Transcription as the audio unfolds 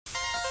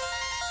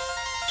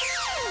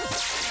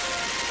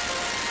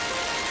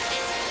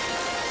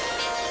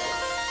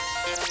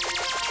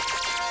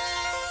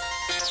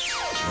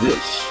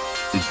This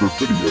is the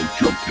Video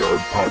Junkyard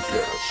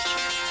Podcast.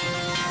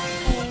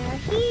 They're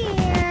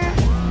here.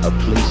 A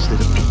place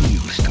that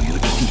appeals to your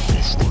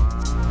deepest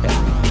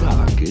and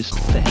darkest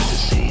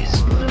fantasies.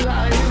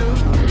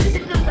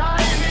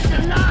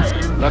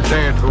 The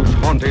dead whose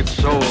haunted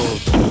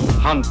souls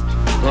hunt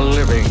the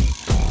living.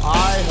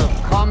 I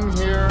have come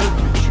here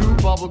to chew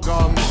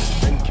bubblegum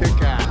and kick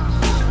ass.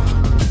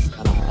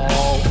 And I'm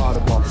all out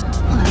of bubblegum.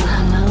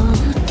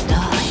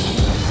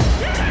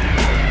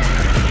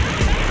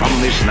 From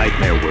this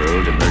nightmare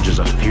world emerges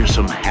a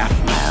fearsome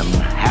half-man,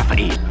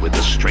 half-ape with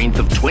the strength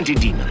of 20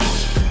 demons.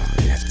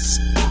 It's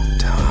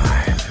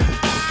time.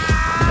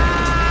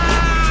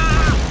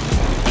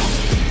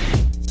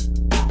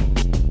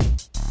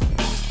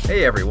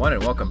 Hey everyone,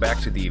 and welcome back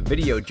to the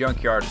Video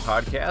Junkyard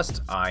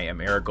Podcast. I am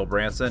Eric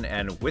Branson,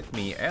 and with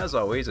me, as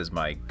always, is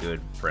my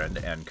good friend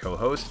and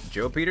co-host,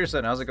 Joe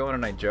Peterson. How's it going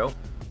tonight, Joe?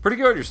 Pretty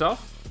good.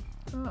 Yourself?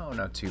 Oh,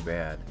 not too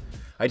bad.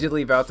 I did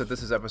leave out that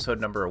this is episode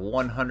number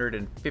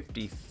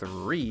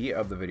 153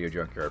 of the Video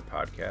Junkyard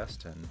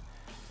Podcast, and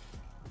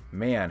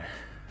man,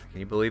 can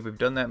you believe we've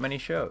done that many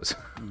shows?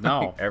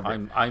 No,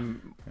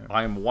 I'm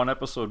one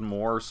episode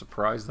more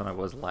surprised than I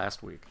was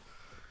last week.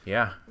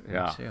 Yeah,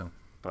 Yeah. me too.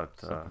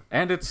 But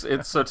and it's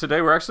so today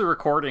we're actually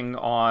recording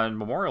on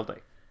Memorial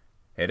Day.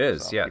 It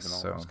is, So, yes. even though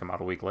So it's come out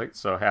a week late,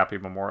 so happy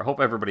Memorial. I hope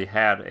everybody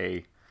had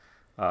a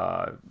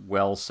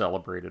well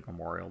celebrated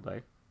Memorial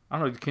Day. I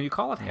don't know. Can you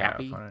call it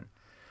happy? fun.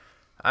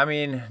 I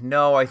mean,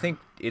 no, I think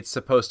it's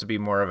supposed to be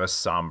more of a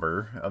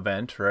somber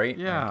event, right?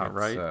 Yeah, it's,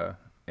 right.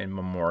 In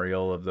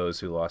memorial of those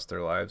who lost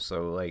their lives.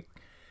 So, like,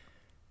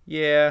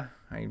 yeah,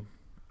 I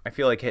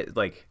feel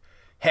like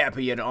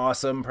happy and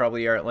awesome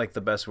probably aren't like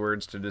the best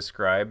words to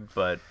describe,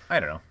 but I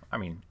don't know. I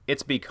mean,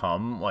 it's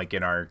become like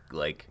in our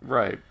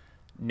Right.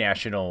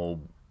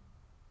 national,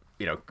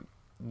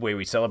 way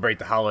we celebrate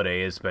the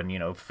holiday has been,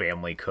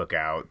 family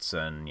cookouts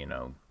and,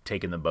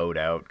 taking the boat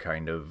out,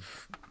 kind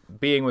of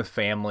being with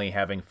family,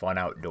 having fun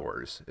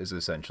outdoors is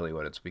essentially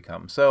what it's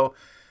become. So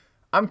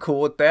I'm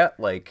cool with that.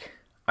 Like,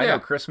 I know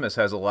Christmas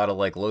has a lot of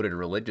loaded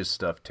religious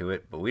stuff to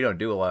it, but we don't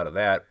do a lot of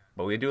that.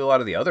 But we do a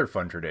lot of the other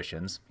fun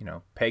traditions,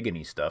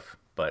 pagan-y stuff.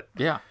 But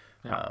Yeah.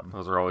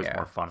 Those are always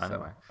more fun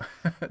anyway.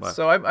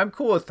 So I'm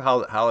cool with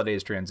how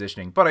holidays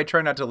transitioning, but I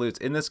try not to lose,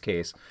 in this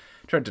case,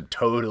 try to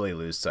totally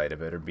lose sight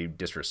of it or be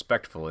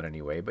disrespectful in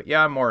any way. But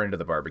yeah, I'm more into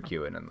the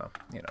barbecuing and the,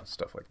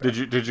 stuff like that.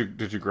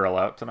 Did you grill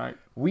out tonight?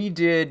 We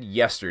did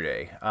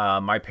yesterday.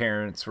 My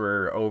parents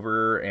were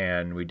over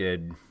and we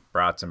did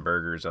brats and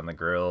burgers on the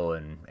grill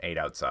and ate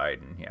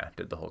outside and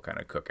did the whole kind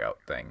of cookout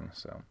thing.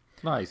 So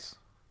Nice.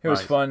 it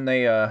was fun.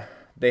 They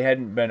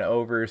hadn't been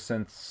over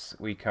since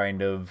we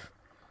kind of,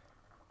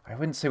 I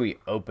wouldn't say we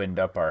opened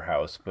up our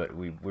house, but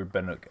we've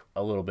been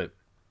a little bit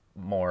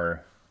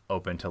more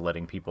open to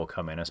letting people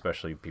come in,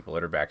 especially people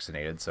that are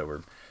vaccinated.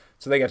 So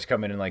they got to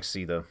come in and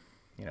see the,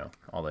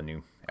 all the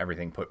new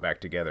everything put back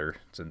together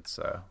since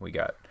we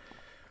got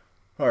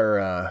our,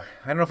 I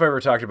don't know if I ever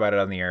talked about it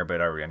on the air,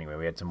 but anyway,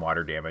 we had some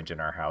water damage in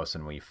our house,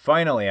 and we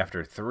finally,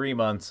 after 3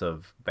 months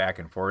of back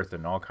and forth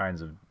and all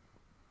kinds of,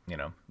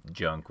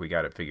 junk, we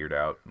got it figured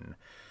out and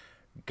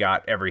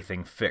got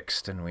everything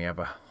fixed, and we have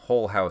a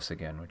whole house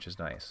again, which is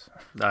nice.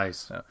 Nice.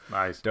 So,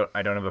 Nice.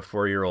 I don't have a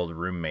 4-year-old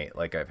roommate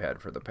like I've had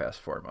for the past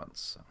 4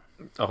 months.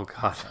 Oh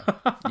God.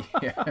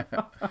 Yeah.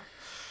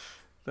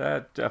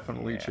 That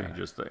definitely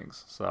changes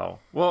things. So,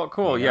 well,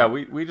 cool. Yeah,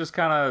 we just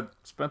kind of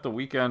spent the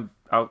weekend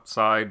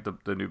outside.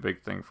 The new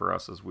big thing for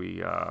us is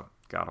we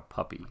got a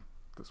puppy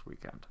this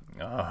weekend.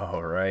 Oh,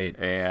 right.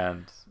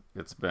 And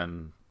it's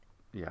been,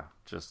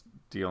 just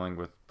dealing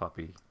with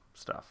puppy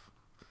stuff.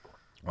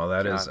 Well,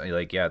 that is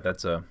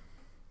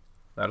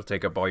that'll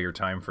take up all your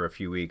time for a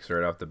few weeks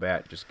right off the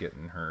bat, just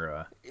getting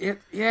her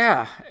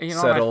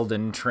settled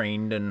and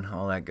trained and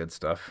all that good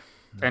stuff.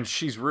 And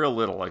she's real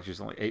little, she's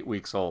only 8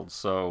 weeks old,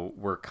 so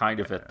we're kind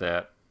of at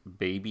that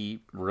baby,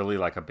 really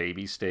like a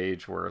baby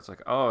stage where it's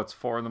like, oh, it's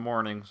 4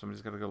 a.m,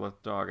 somebody's got to go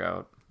let the dog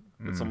out.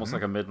 It's almost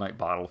like a midnight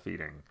bottle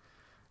feeding.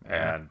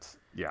 And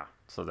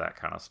so that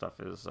kind of stuff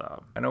is...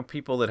 I know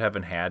people that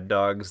haven't had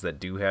dogs that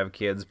do have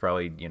kids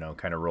probably,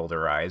 kind of roll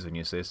their eyes when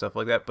you say stuff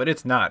like that, but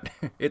it's not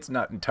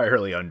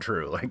entirely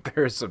untrue.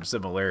 There's some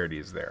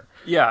similarities there.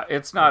 Yeah,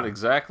 it's not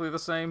exactly the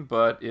same,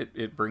 but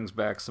it brings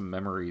back some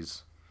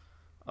memories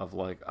of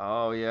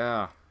oh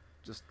yeah,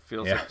 just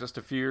feels like just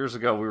a few years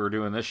ago we were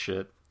doing this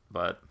shit,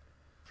 but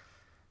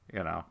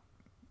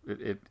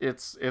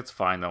it's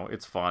fine though.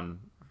 It's fun.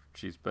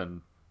 She's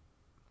been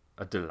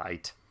a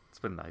delight. It's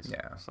been nice.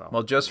 Yeah. So,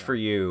 well, just for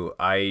you,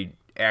 I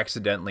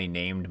accidentally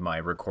named my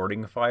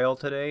recording file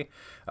today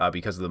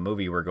because the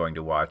movie we're going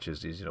to watch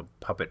is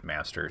Puppet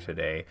Master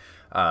today.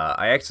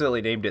 I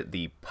accidentally named it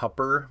the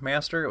Pupper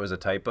Master. It was a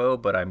typo,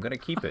 but I'm going to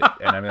keep it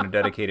and I'm going to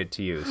dedicate it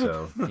to you,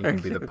 so you can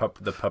be the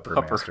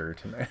Pupper Master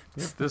tonight.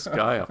 This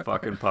guy a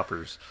fucking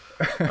puppers.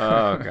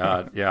 Oh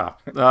God, yeah,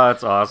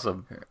 that's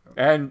awesome.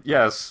 And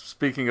yes,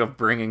 speaking of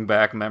bringing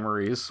back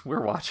memories,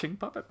 we're watching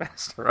Puppet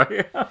Master,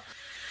 right?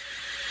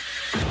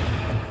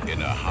 In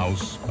in a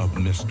house of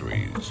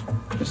mysteries.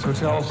 This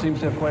hotel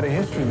seems to have quite a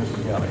history,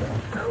 Mrs. Gallagher.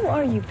 Who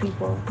are you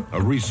people?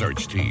 A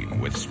research team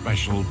with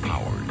special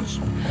powers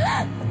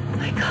Oh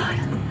my God.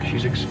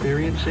 She's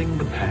experiencing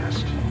the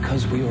past.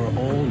 Because we are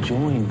all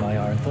joined by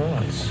our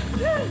thoughts.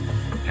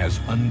 has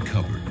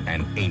uncovered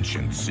an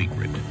ancient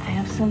secret. I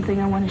have something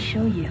I want to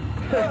show you.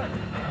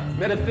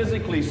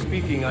 Metaphysically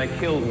speaking, I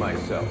killed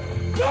myself.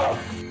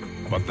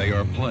 But they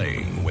are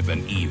playing with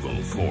an evil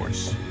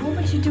force. What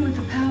would you do with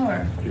the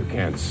power? You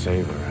can't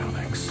save her,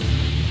 Alex.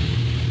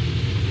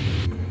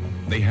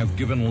 They have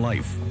given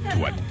life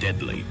to a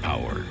deadly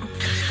power.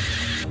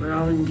 We're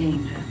all in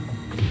danger.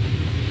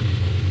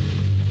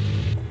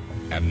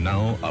 And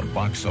now a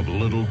box of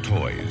little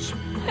toys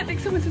I think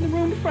someone's in the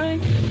room,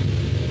 Frank.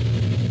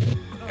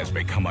 has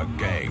become a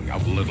gang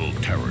of little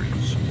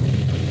terrors.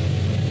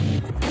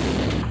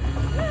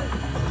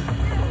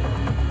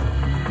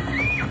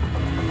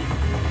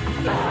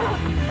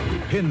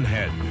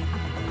 Pinhead,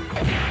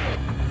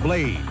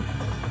 Blade,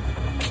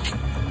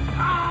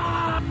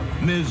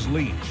 Ms.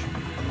 Leach,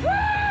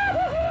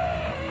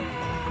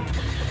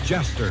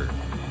 Jester,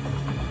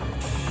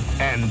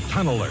 and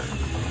Tunneler.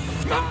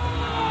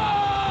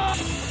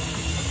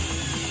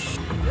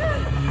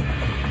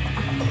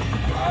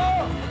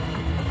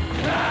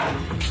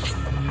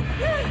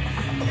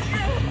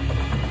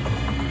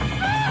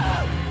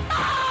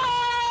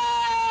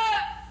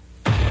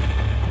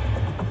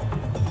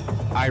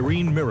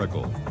 Irene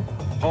Miracle,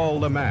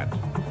 Paul Lamont,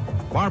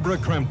 Barbara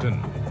Crampton,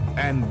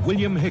 and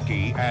William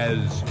Hickey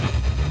as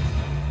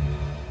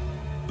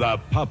the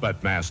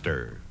Puppet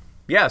Master.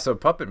 Yeah, so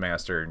Puppet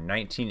Master,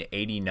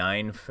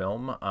 1989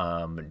 film,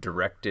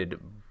 directed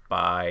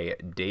by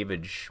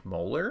David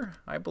Schmoller,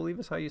 I believe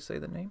is how you say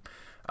the name.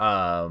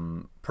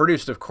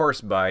 Produced, of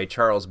course, by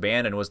Charles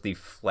Band, and was the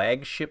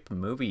flagship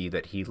movie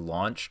that he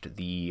launched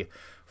the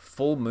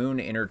Full Moon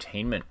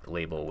Entertainment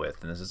label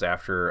with. And this is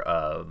after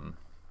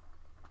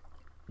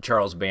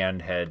Charles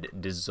Band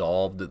had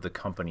dissolved the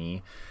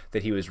company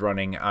that he was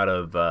running out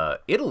of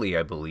Italy,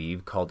 I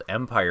believe, called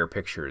Empire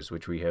Pictures,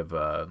 which we have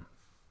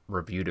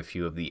reviewed a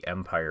few of the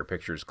Empire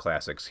Pictures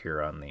classics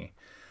here on the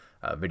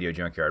Video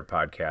Junkyard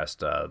podcast.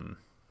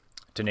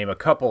 To name a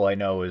couple, I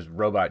know is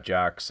Robot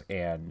Jocks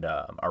and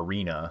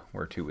Arena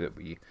were two that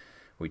we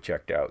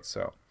checked out.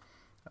 So,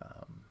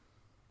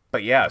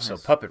 but yeah, nice. So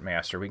Puppet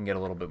Master, we can get a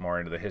little bit more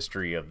into the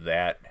history of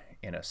that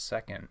in a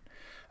second.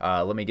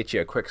 Let me get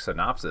you a quick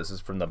synopsis. This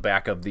is from the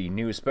back of the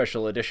new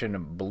special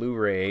edition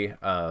Blu-ray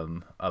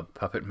of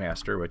Puppet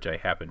Master, which I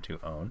happen to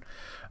own.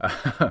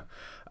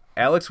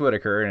 Alex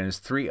Whitaker and his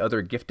 3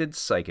 other gifted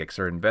psychics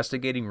are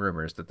investigating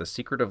rumors that the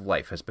secret of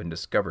life has been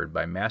discovered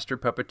by master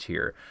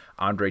puppeteer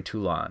Andre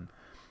Toulon.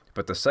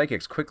 But the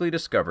psychics quickly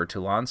discover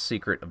Toulon's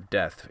secret of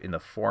death in the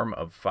form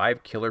of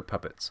 5 killer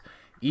puppets,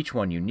 each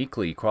one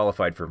uniquely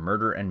qualified for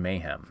murder and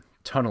mayhem.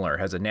 Tunneler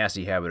has a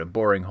nasty habit of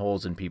boring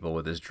holes in people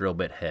with his drill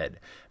bit head.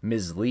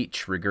 Ms.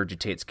 Leach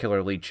regurgitates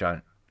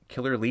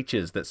killer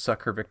leeches that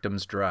suck her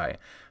victims dry.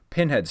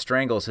 Pinhead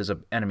strangles his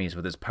enemies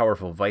with his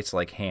powerful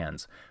vice-like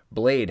hands.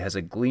 Blade has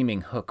a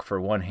gleaming hook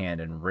for one hand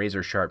and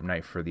razor-sharp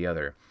knife for the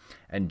other.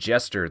 And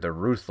Jester, the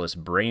ruthless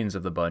brains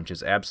of the bunch,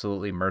 is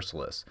absolutely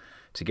merciless.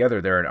 Together,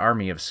 they're an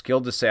army of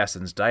skilled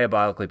assassins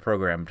diabolically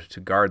programmed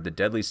to guard the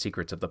deadly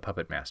secrets of the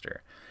Puppet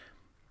Master.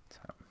 So,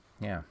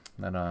 yeah,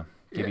 that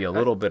give you a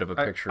little bit of a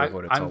picture of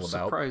what it's all about. I'm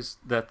surprised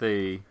that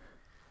they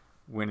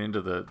went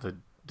into the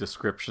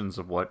descriptions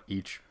of what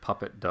each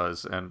puppet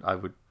does, and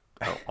I'm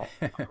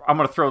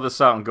going to throw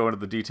this out and go into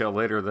the detail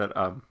later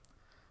that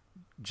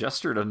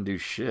Jester doesn't do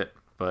shit.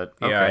 But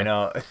okay. Yeah, I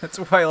know. That's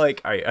why,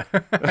 I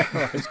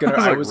was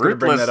gonna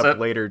bring that up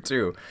later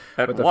too.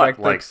 But the fact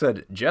that they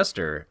said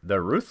Jester, the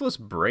ruthless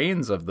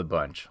brains of the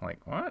bunch,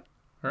 what?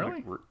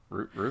 Really?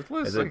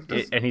 Ruthless?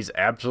 And he's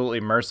absolutely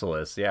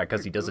merciless. Yeah,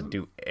 because he doesn't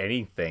do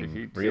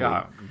anything. Really.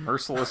 Yeah,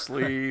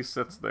 mercilessly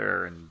sits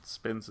there and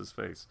spins his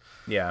face.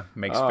 Yeah,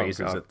 makes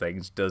faces at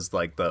things. Does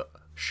the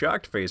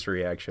shocked face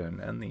reaction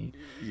and the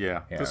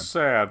the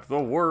sad, the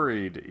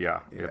worried.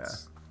 Yeah.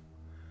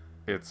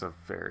 It's a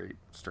very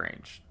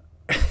strange.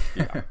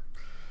 Yeah.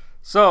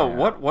 So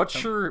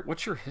what's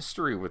your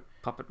history with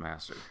Puppet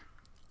Master?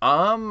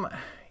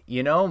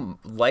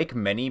 Like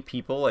many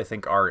people, I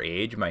think our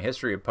age, my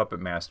history of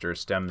Puppet Master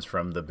stems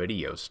from the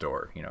video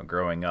store.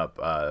 Growing up,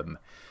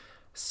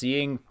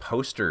 seeing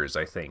posters,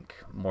 I think,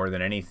 more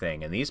than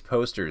anything. And these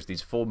posters,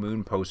 these full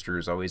moon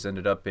posters, always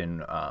ended up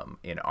in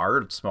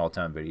our small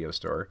town video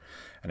store.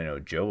 And I know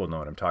Joe will know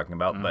what I'm talking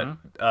about, but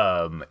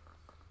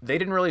they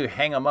didn't really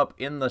hang them up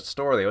in the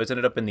store. They always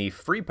ended up in the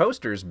free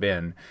posters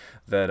bin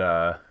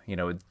that,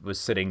 was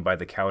sitting by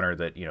the counter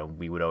that,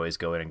 we would always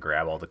go in and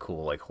grab all the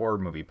cool, horror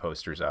movie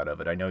posters out of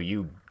it. I know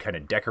you kind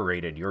of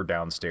decorated your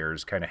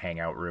downstairs kind of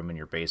hangout room in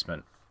your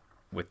basement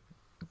with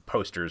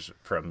posters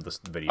from the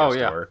video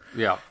store.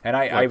 Yeah. And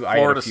I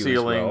floor I to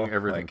ceiling,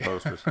 everything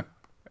posters.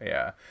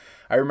 Yeah.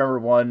 I remember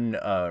one,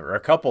 or a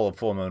couple of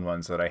full moon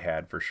ones that I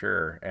had for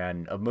sure,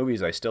 and of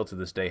movies I still to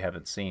this day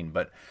haven't seen.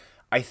 But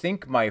I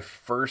think my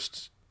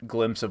first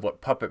glimpse of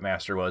what Puppet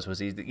Master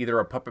was either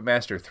a Puppet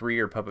Master 3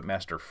 or Puppet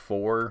Master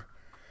 4.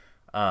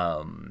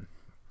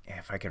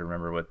 If I can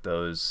remember what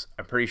those,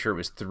 I'm pretty sure it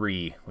was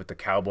 3 with the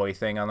cowboy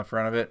thing on the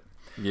front of it.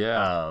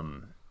 Yeah.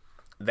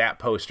 That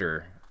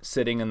poster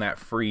sitting in that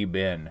free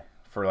bin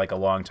for like a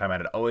long time.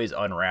 I'd always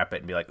unwrap it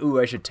and be like, ooh,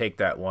 I should take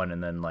that one.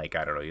 And then like,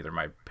 I don't know, either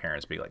my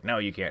parents be like, no,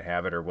 you can't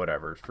have it or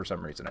whatever. For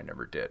some reason, I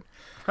never did.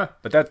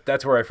 But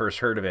that's where I first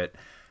heard of it.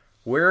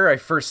 Where I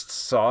first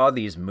saw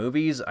these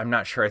movies, I'm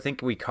not sure. I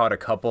think we caught a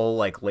couple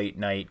like late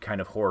night kind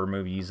of horror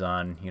movies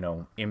on,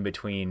 in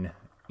between,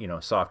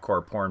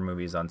 softcore porn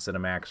movies on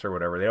Cinemax or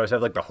whatever. They always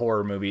have like the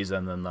horror movies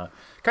and then the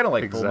kind of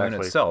like Full Moon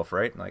itself,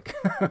 right? Like,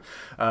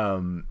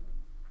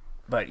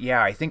 but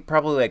yeah, I think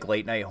probably like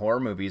late night horror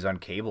movies on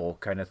cable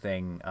kind of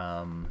thing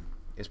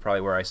is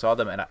probably where I saw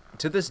them. And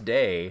to this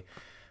day,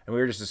 and we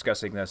were just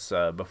discussing this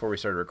before we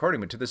started recording,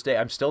 but to this day,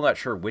 I'm still not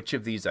sure which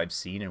of these I've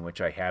seen and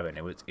which I haven't.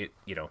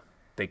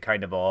 They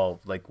kind of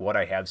all, like what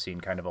I have seen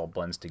kind of all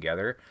blends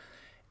together.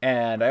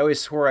 And I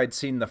always swore I'd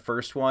seen the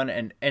first one,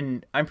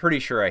 and I'm pretty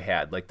sure I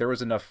had. Like, there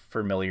was enough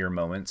familiar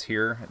moments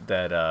here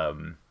that,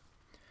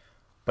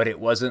 but it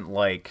wasn't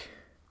like,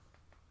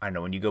 I don't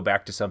know, when you go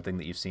back to something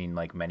that you've seen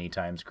like many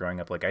times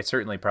growing up, like I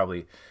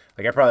probably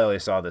only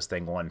saw this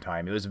thing one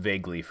time. It was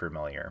vaguely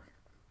familiar.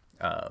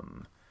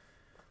 But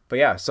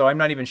yeah, so I'm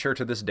not even sure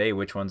to this day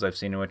which ones I've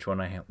seen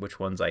and which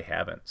ones I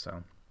haven't.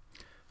 So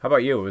how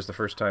about you? It was the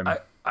first time.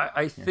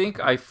 I think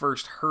I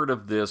first heard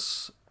of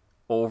this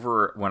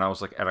over when I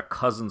was like at a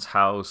cousin's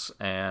house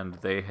and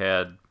they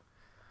had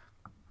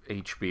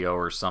HBO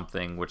or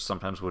something, which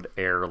sometimes would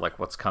air like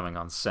what's coming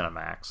on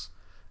Cinemax.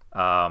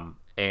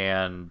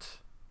 And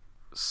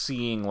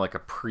seeing like a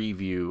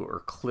preview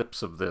or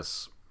clips of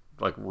this,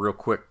 like real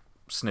quick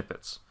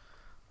snippets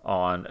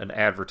on an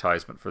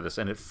advertisement for this,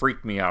 and it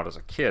freaked me out as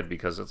a kid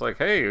because it's like,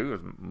 hey, it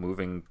was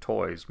moving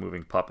toys,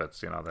 moving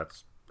puppets,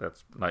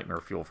 that's nightmare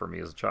fuel for me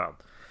as a child.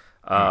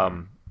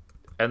 And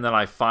then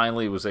I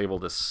finally was able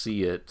to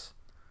see it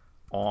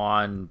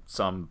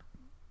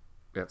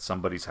at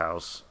somebody's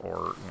house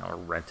or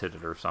rented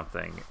it or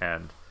something,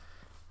 and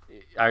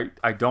I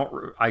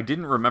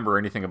didn't remember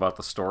anything about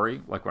the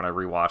story like when I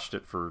rewatched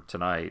it for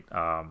tonight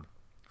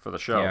for the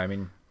show. Yeah, I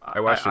mean,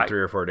 I watched it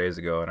 3 or 4 days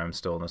ago and I'm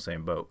still in the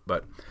same boat,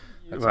 but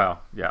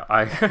yeah,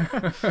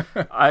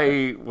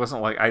 I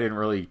wasn't like, I didn't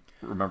really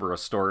remember a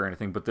story or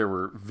anything, but there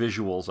were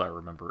visuals I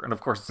remember, and of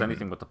course it's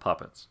anything with the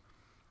puppets.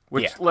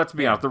 Which, let's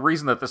be honest, the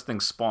reason that this thing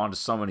spawned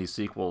so many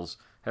sequels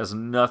has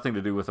nothing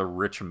to do with a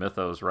rich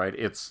mythos, right?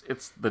 It's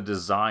the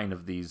design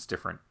of these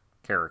different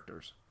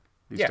characters,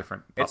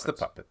 different puppets. It's the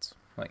puppets,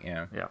 like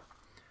yeah.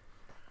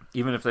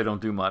 Even if they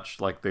don't do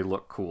much, like they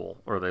look cool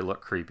or they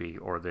look creepy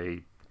or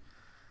they,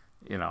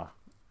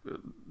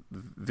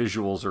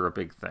 visuals are a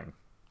big thing.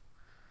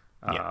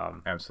 Yeah,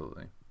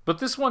 absolutely. But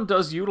this one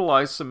does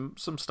utilize some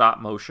stop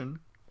motion,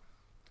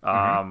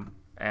 and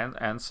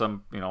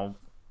some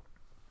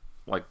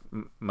like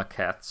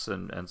maquettes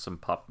and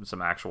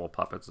some actual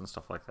puppets and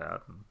stuff like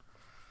that. And,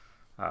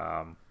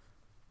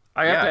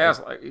 I have to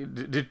ask,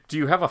 do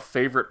you have a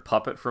favorite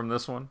puppet from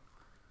this one?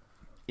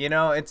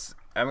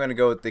 I'm gonna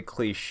go with the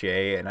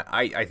cliche, and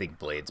I think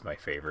Blade's my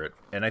favorite,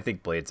 and I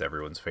think Blade's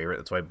everyone's favorite.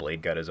 That's why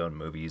Blade got his own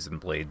movies, and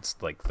Blade's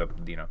like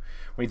when you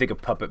think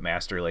of Puppet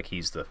Master, like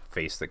he's the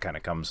face that kind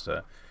of comes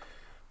to.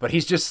 But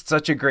he's just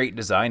such a great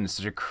design. It's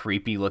such a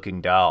creepy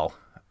looking doll.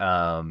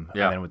 And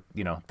then with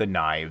the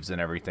knives and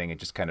everything, it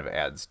just kind of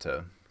adds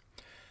to.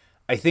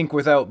 I think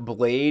without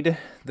Blade,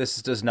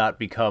 this does not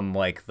become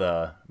like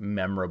the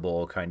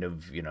memorable kind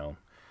of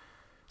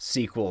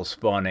sequel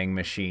spawning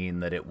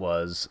machine that it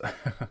was.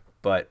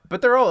 but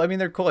they're all,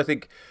 they're cool. I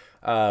think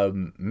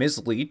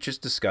Ms. Leach is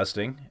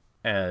disgusting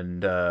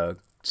and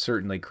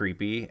certainly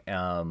creepy.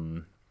 I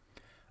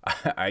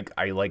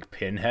like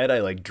Pinhead. I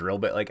like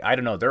Drillbit. Like, I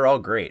don't know. They're all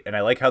great, and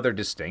I like how they're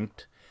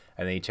distinct.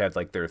 And they each have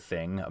like their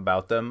thing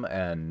about them,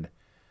 and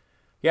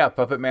yeah,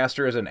 Puppet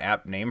Master is an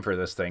apt name for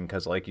this thing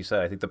because, like you said,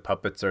 I think the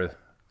puppets are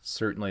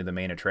certainly the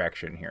main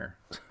attraction here.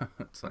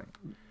 It's like,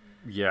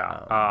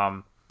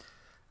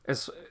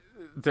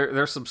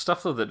 there's some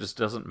stuff though that just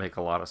doesn't make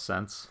a lot of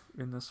sense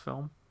in this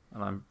film,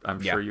 and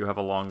I'm sure you have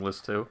a long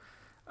list too.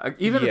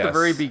 Even at the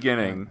very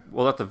beginning,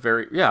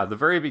 the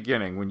very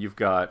beginning when you've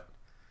got,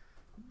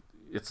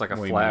 it's like a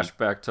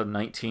flashback to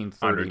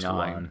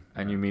 1939,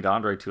 and you meet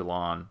Andre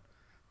Toulon,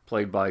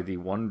 played by the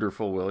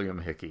wonderful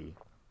William Hickey.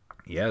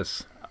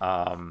 Yes.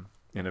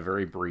 In a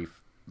very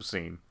brief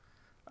scene.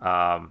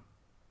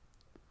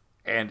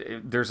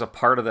 There's a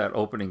part of that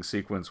opening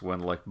sequence when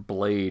like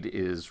Blade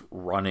is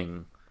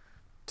running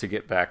to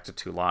get back to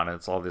Toulon, and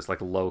it's all this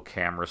like low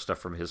camera stuff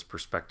from his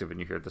perspective,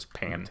 and you hear this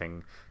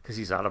panting because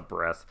he's out of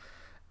breath.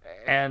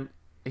 And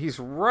he's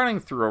running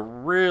through a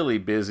really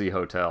busy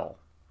hotel.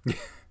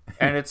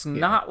 And it's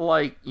not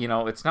like,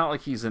 it's not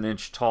like he's an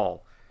inch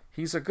tall.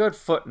 He's a good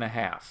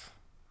 1.5 feet.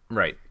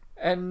 Right.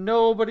 And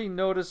nobody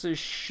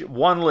notices.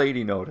 One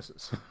lady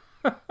notices.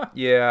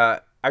 Yeah,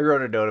 I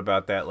wrote a note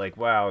about that. Like,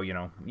 wow,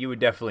 you would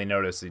definitely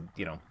notice,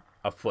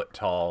 a foot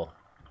tall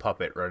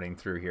puppet running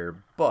through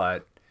here.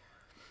 But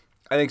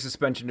I think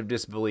suspension of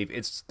disbelief.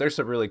 There's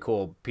some really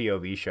cool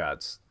POV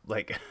shots,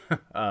 like,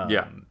 and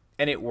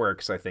it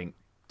works. I think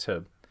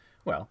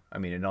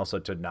and also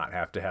to not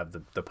have to have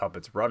the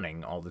puppets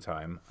running all the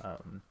time.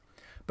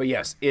 But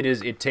yes,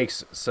 it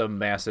takes some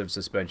massive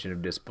suspension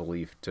of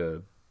disbelief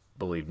to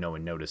believe no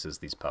one notices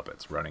these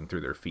puppets running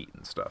through their feet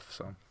and stuff.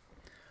 So,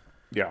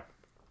 yeah,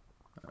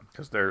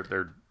 because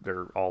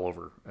they're all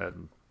over,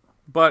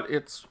 but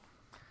it's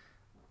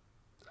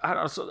I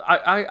don't know. So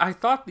I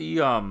thought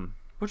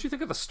what'd you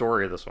think of the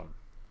story of this one?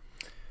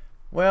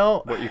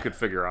 Well, what you could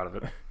figure out of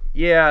it?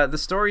 Yeah, the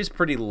story's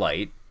pretty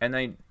light, and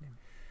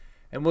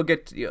I'll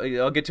get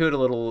to it a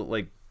little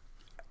like.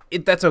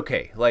 That's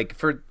okay. Like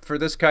for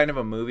this kind of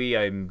a movie,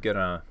 I'm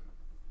gonna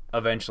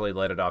eventually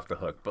let it off the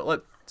hook.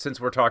 But since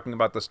we're talking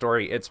about the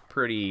story, it's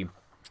pretty.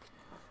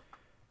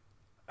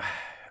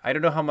 I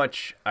don't know how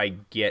much I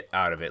get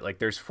out of it. Like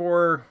there's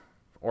 4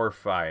 or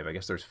 5. I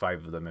guess there's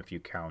 5 of them if you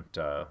count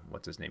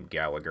what's his name,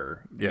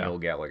 Gallagher, Neil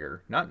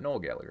Gallagher, not Noel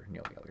Gallagher,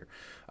 Neil Gallagher.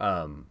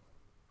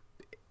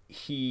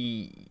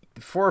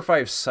 4 or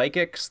 5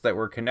 psychics that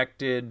were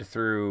connected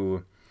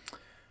through.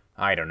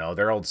 I don't know,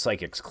 their old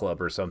psychics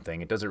club or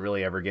something. It doesn't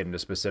really ever get into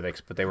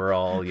specifics, but they were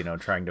all,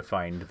 trying to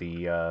find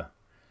the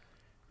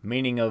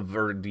meaning of,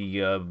 or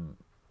the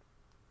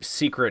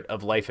secret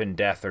of life and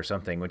death or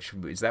something, which,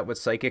 is that what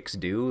psychics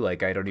do?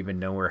 Like, I don't even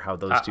know how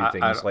those two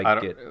things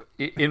get...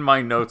 In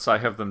my notes, I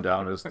have them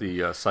down as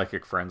the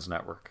Psychic Friends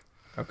Network.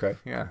 Okay,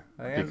 yeah.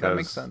 Because that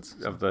makes sense.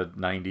 Of the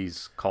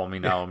 90s Call Me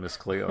Now, Miss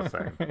Cleo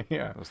thing.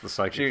 Yeah. It was the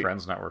Psychic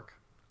Friends Network.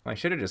 I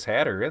should have just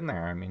had her in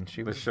there. I mean,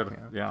 she was... should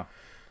have, yeah.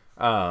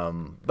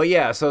 But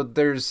yeah, so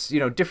there's,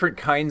 different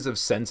kinds of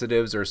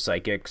sensitives or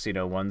psychics.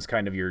 One's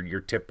kind of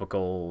your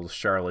typical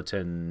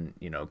charlatan,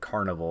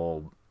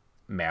 carnival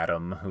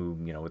madam who,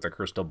 with a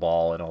crystal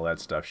ball and all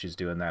that stuff, she's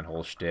doing that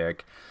whole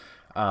shtick.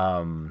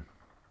 I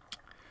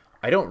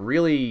don't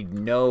really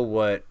know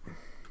what...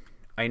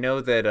 I know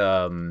that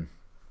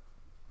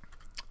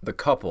the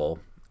couple...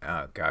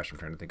 gosh, I'm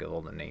trying to think of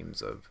all the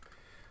names of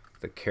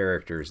the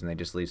characters, and they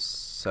just leave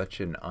such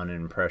an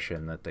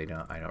unimpression that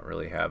I don't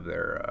really have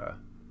their...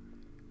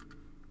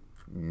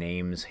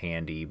 names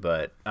handy,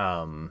 but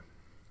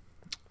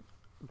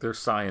they're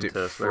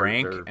scientists.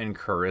 Frank and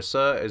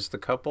Carissa is the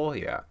couple,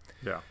 yeah.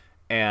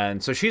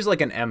 And so she's like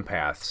an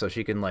empath, so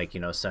she can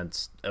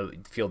sense,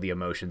 feel the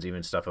emotions,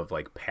 even stuff of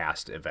like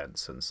past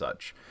events and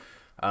such.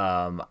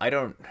 I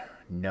don't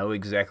know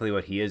exactly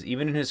what he is.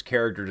 Even in his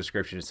character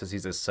description, it says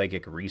he's a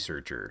psychic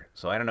researcher.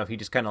 So I don't know if he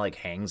just kind of like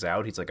hangs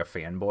out. He's like a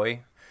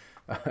fanboy,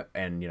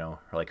 and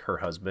like her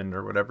husband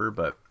or whatever.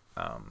 But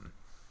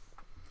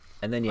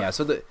and then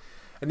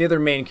and the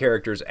other main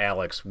character is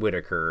Alex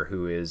Whitaker,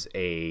 who is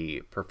a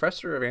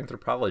professor of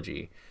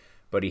anthropology,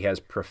 but he has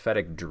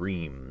prophetic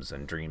dreams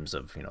and dreams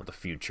of, the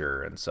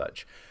future and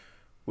such.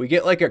 We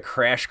get like a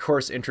crash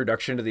course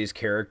introduction to these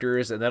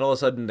characters, and then all of a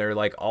sudden they're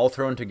like all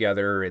thrown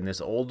together in this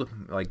old,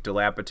 like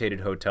dilapidated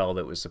hotel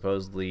that was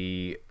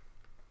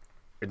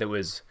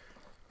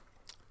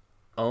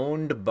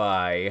owned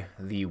by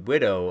the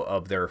widow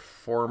of their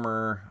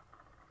former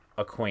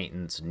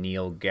acquaintance,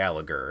 Neil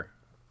Gallagher,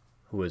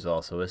 who is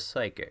also a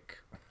psychic.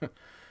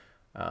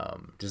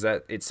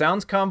 It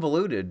sounds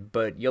convoluted,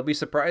 but you'll be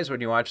surprised when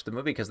you watch the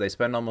movie because they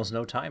spend almost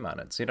no time on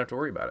it, so you don't have to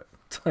worry about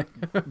it.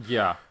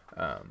 Yeah.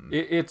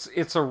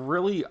 It's a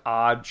really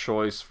odd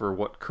choice for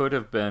what could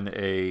have been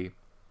a,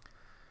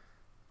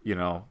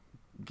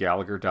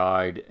 Gallagher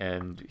died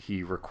and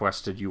he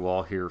requested you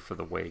all here for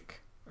the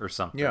wake or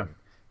something. Yeah.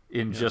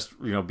 Just,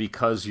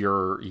 because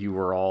you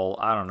were all,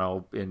 I don't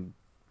know, you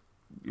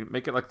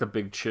make it like The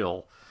Big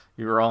Chill.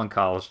 You were all in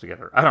college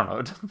together. I don't know.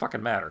 It doesn't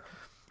fucking matter.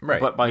 Right.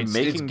 But by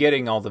it's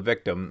getting all the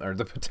victim or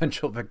the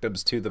potential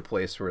victims to the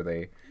place where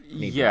they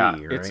need to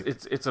be, right?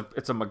 It's a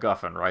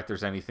MacGuffin, right?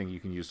 There's anything you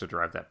can use to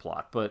drive that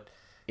plot. But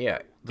yeah,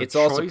 it's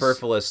all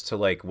superfluous to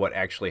like what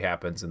actually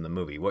happens in the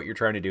movie. What you're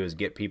trying to do is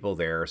get people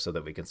there so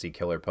that we can see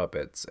killer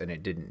puppets, and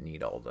it didn't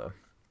need all the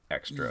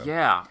extra.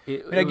 Yeah.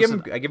 I give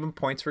him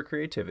points for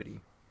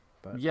creativity.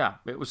 But. Yeah,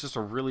 it was just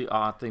a really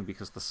odd thing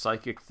because the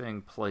psychic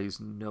thing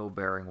plays no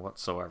bearing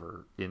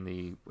whatsoever in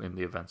the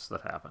events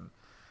that happen.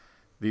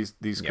 These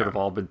could have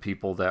all been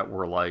people that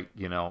were like,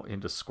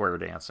 into square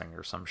dancing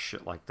or some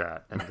shit like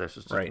that, and this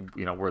is just right.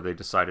 Where they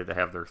decided to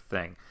have their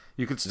thing.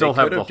 You could still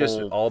have the whole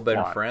just all been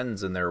plot.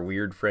 Friends, and their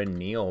weird friend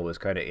Neil was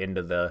kind of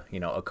into the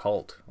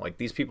occult. Like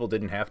these people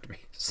didn't have to be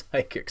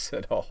psychics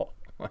at all.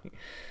 Like,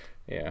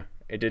 yeah,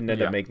 it didn't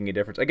end up making a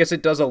difference. I guess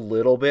it does a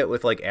little bit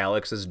with like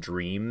Alex's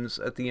dreams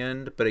at the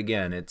end, but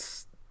again,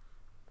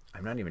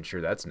 I'm not even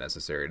sure that's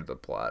necessary to the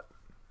plot.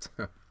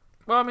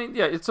 Well, I mean,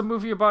 yeah, it's a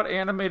movie about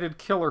animated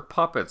killer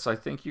puppets. I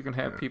think you can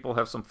have people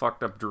have some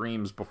fucked up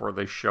dreams before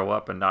they show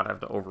up and not have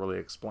to overly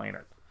explain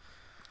it.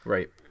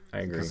 Right,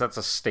 I agree. Because that's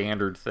a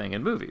standard thing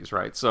in movies,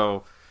 right?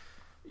 So,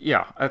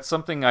 yeah, that's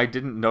something I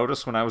didn't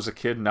notice when I was a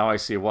kid. Now I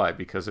see why,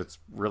 because it's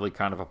really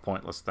kind of a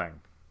pointless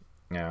thing.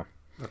 Yeah.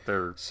 That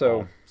they're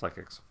all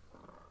psychics.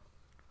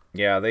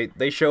 Yeah,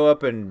 they show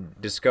up and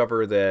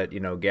discover that,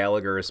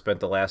 Gallagher has spent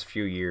the last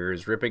few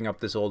years ripping up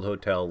this old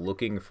hotel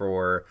looking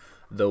for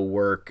the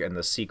work and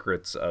the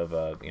secrets of,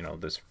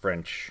 this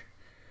French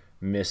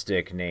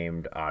mystic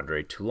named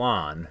Andre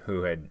Toulon,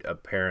 who had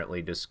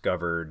apparently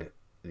discovered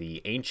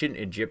the ancient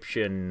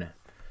Egyptian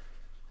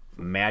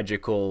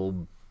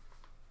magical,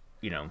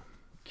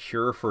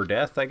 cure for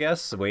death, I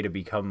guess, a way to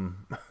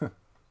become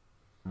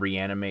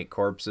reanimate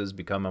corpses,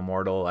 become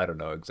immortal. I don't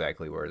know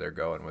exactly where they're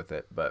going with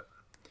it, but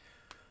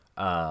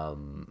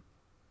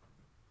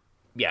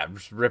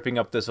just ripping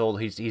up this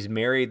old. He's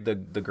married the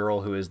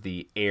girl who is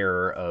the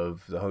heir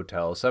of the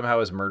hotel. Somehow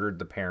has murdered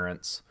the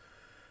parents,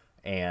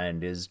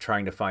 and is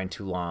trying to find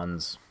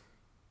Toulon's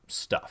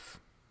stuff,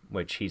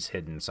 which he's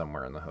hidden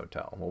somewhere in the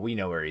hotel. Well, we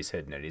know where he's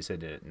hidden it. He's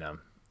hidden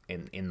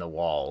it in the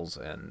walls,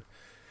 and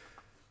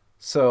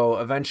so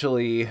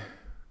eventually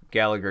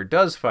Gallagher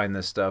does find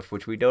this stuff,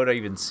 which we don't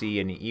even see,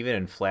 even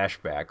in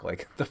flashback.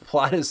 Like, the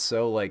plot is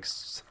so,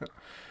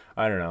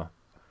 I don't know.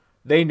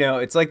 They know,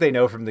 it's like they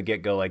know from the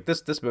get-go, like,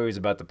 this movie's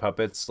about the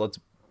puppets. Let's,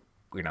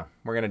 we're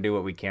going to do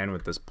what we can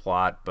with this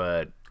plot,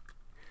 but,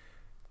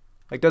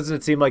 doesn't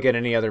it seem like in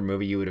any other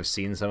movie you would have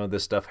seen some of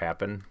this stuff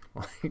happen?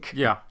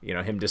 Yeah.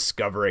 Him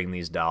discovering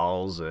these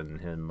dolls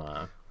and him...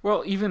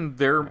 well, even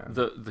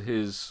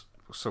his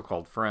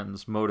so-called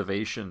friends'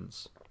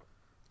 motivations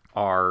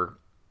are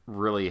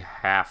really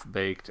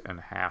half-baked and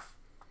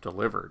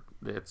half-delivered.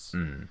 It's,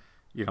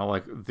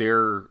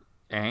 they're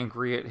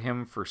angry at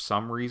him for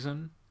some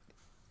reason,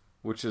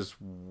 which is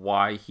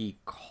why he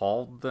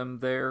called them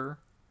there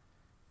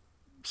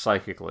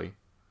psychically.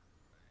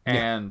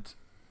 And,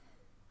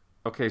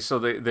 okay, so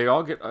they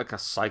all get, a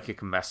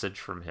psychic message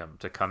from him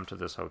to come to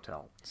this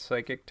hotel.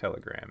 Psychic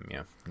telegram,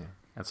 yeah.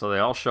 And so they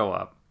all show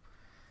up,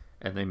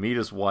 and they meet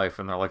his wife,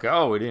 and they're like,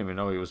 oh, we didn't even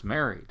know he was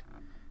married.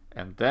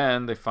 And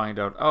then they find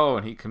out,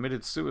 and he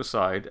committed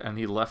suicide, and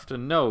he left a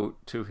note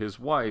to his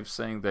wife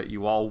saying that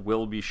you all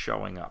will be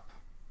showing up.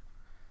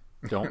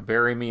 Don't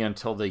bury me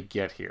until they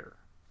get here.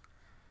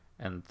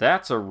 And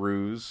that's a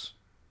ruse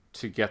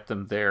to get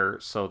them there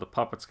so the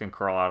puppets can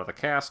crawl out of the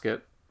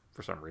casket,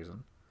 for some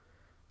reason,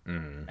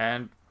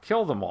 and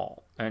kill them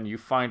all. And you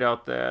find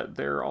out that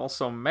they're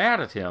also mad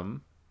at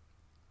him.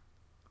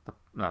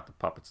 Not the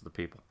puppets, the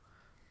people.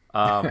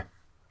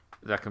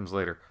 That comes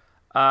later.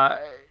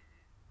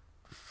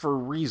 For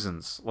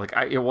reasons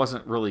it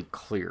wasn't really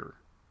clear.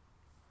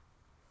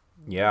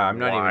 Yeah, I'm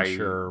not even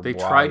sure. They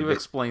try to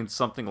explain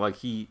something like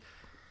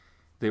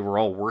they were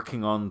all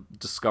working on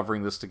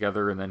discovering this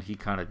together, and then he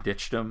kind of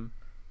ditched him.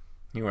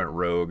 He went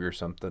rogue or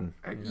something.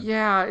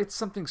 Yeah, it's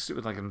something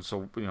stupid and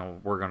so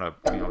we're gonna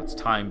it's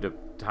time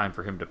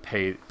for him to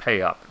pay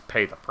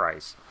the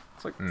price.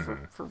 It's like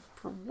for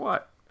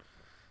what?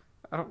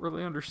 I don't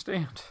really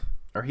understand.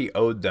 Or he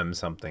owed them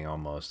something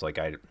almost. I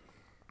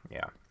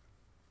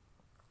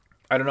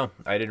don't know.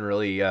 I didn't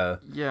really...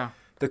 Yeah.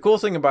 The cool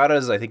thing about it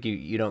is I think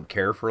you don't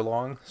care for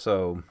long,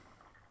 so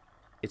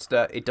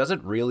it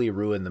doesn't really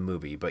ruin the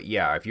movie. But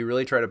yeah, if you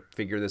really try to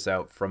figure this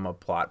out from a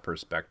plot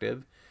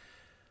perspective,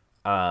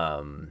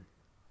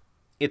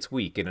 it's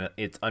weak and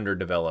it's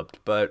underdeveloped.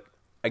 But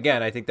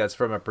again, I think that's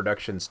from a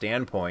production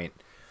standpoint.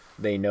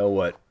 They know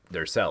what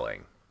they're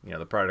selling.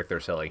 The product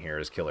they're selling here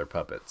is killer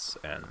puppets,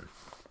 and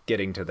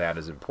getting to that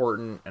is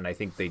important, and I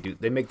think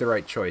they make the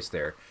right choice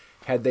there.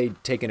 Had they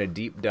taken a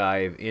deep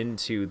dive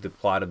into the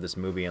plot of this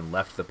movie and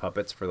left the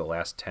puppets for the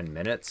last 10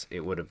 minutes,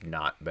 it would have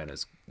not been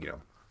as,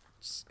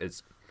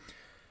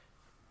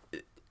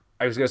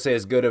 I was going to say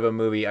as good of a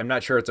movie. I'm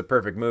not sure it's a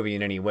perfect movie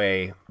in any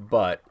way,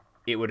 but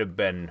it would have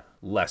been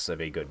less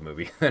of a good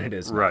movie than it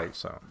is now. Right.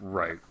 So.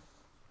 Right.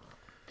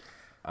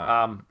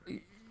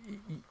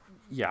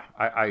 Yeah,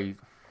 I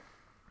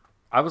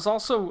was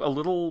also a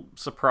little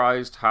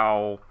surprised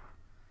how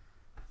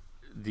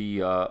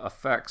the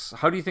effects...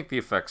 How do you think the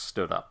effects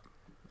stood up?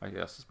 I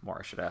guess it's more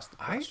I should ask the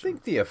question. I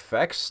think the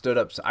effects stood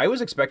up... I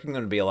was expecting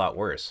them to be a lot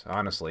worse,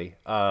 honestly.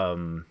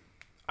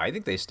 I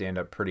think they stand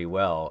up pretty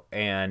well.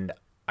 And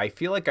I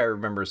feel like I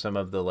remember some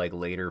of the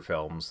later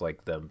films,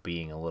 them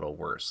being a little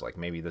worse.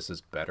 Maybe this is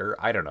better.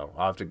 I don't know.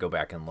 I'll have to go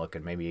back and look,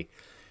 and maybe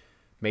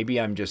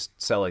I'm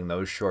just selling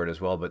those short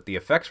as well. But the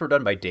effects were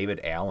done by David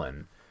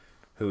Allen,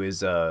 who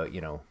is a,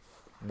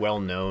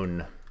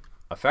 well-known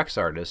effects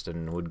artist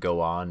and would go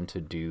on to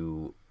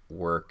do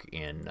work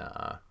in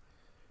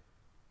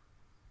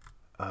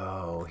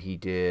he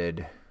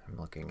did, I'm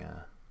looking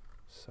at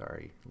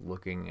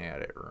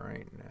it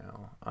right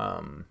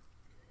now.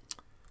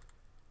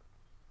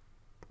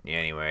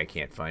 Anyway, I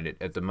can't find it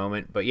at the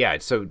moment, but yeah,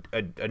 so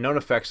a known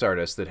effects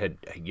artist that had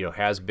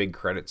has big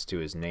credits to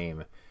his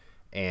name,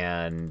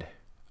 and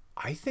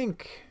I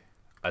think,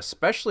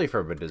 especially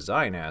from a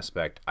design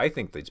aspect, I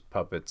think these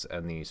puppets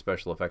and the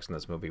special effects in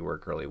this movie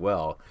work really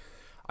well.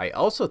 I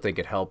also think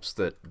it helps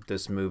that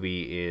this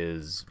movie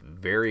is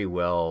very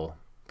well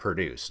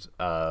produced.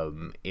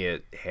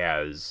 It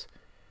has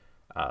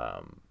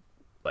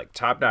like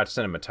top-notch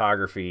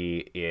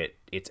cinematography.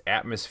 Its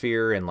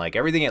atmosphere and like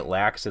everything it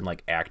lacks in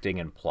like acting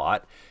and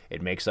plot,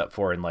 it makes up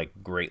for in like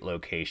great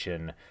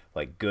location,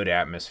 like good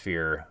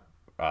atmosphere.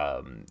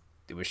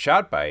 It was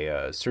shot by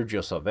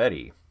Sergio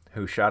Salvetti,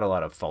 who shot a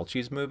lot of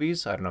Fulci's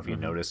movies. I don't know if you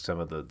noticed some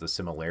of the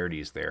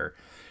similarities there.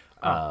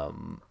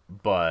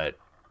 But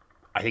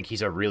I think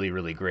he's a really,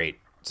 really great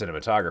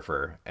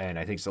cinematographer, and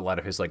I think a lot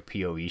of his like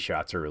POV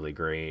shots are really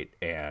great,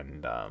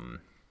 and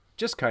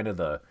just kind of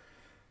the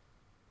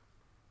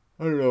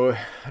I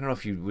don't know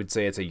if you would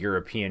say it's a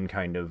European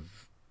kind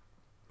of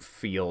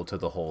feel to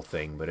the whole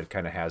thing, but it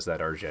kind of has that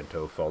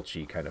Argento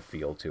Fulci kind of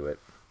feel to it.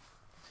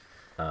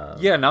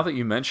 Yeah, now that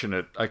you mention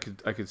it, I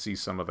could see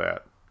some of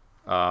that.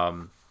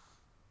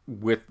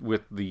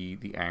 With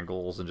the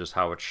angles and just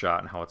how it's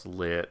shot and how it's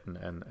lit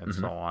and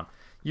so on.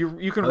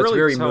 You can really it's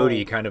very tell...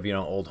 moody, kind of,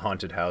 old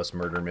haunted house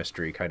murder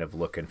mystery kind of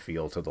look and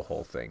feel to the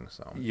whole thing.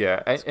 So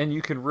yeah, and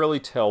you can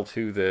really tell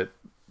too that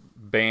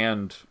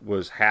Band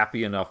was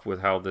happy enough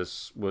with how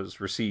this was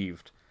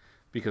received,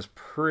 because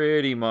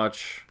pretty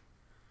much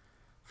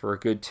for a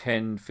good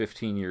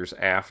 10-15 years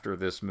after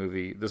this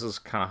movie, this is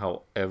kind of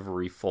how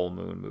every full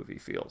moon movie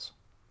feels.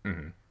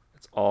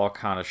 It's all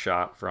kind of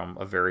shot from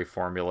a very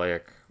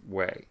formulaic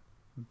way,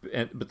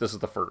 but this is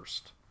the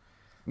first.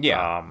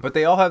 Yeah, but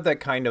they all have that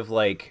kind of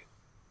like,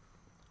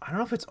 I don't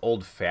know if it's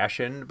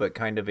old-fashioned, but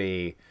kind of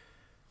a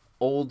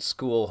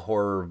old-school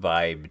horror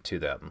vibe to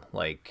them.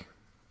 Like,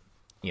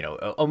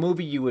 a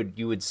movie you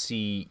would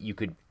see, you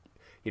could,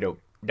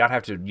 not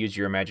have to use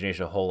your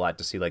imagination a whole lot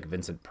to see like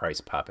Vincent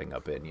Price popping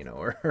up in,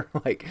 or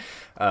like,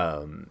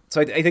 so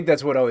I think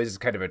that's what always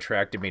kind of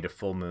attracted me to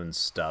Full Moon's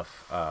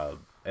stuff,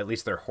 at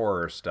least their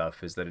horror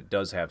stuff, is that it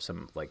does have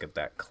some like of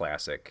that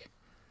classic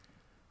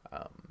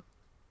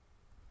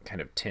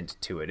kind of tint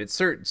to it. It's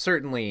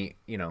certainly,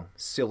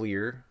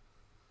 sillier.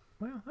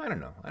 Well, I don't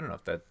know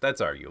if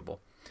that's arguable,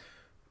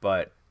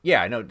 but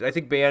yeah, I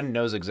think Band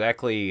knows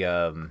exactly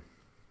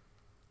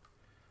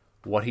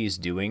what he's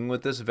doing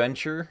with this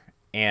venture,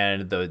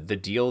 and the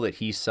deal that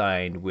he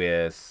signed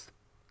with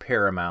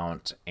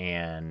Paramount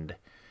and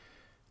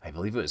I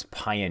believe it was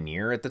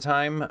Pioneer at the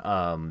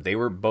time. They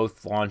were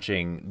both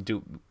launching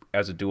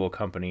as a dual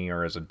company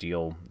or as a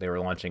deal. They were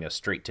launching a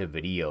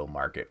straight-to-video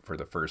market for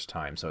the first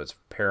time. So it's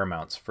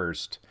Paramount's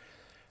first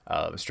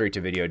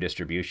straight-to-video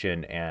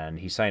distribution, and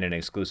he signed an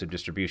exclusive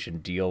distribution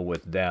deal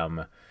with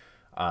them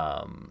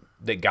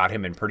that got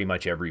him in pretty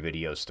much every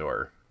video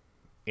store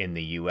in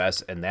the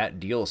U.S., and that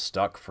deal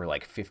stuck for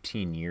like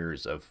 15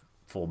 years of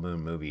Full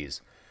Moon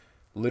movies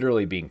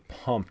literally being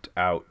pumped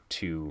out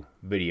to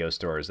video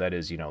stores. That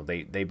is,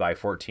 they buy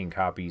 14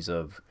 copies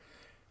of,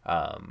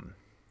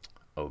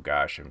 oh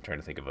gosh, I'm trying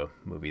to think of a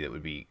movie that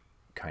would be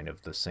kind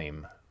of the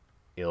same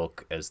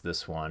ilk as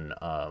this one,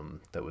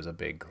 that was a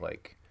big,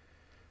 like,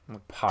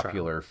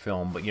 popular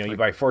film. But, you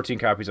buy 14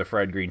 copies of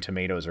Fried Green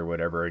Tomatoes or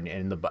whatever, and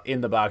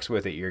in the box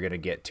with it, you're going to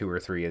get 2 or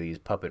 3 of these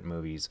puppet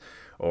movies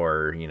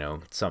or,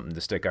 something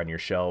to stick on your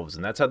shelves.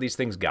 And that's how these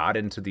things got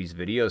into these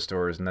video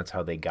stores, and that's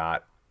how they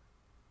got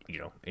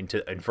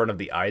in front of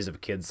the eyes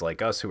of kids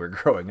like us who were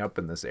growing up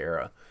in this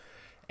era.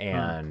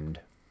 And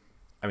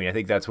I mean, I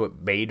think that's what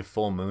made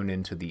Full Moon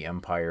into the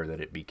empire that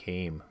it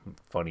became.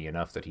 Funny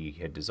enough that he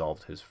had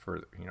dissolved his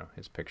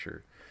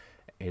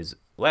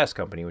last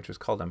company, which was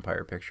called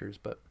Empire Pictures.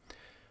 But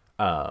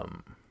yeah,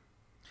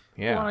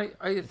 well,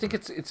 I think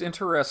it's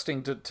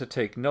interesting to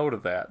take note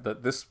of that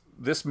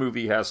this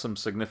movie has some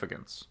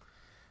significance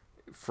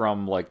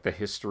from like the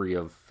history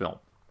of film.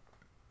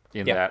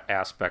 In that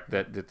aspect,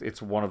 that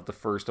it's one of the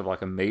first of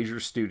like a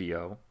major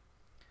studio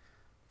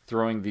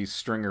throwing these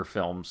stringer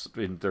films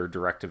in their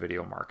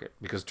direct-to-video market,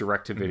 because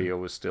direct-to-video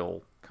was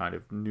still kind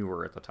of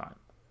newer at the time.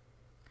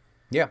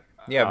 Yeah,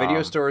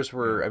 video stores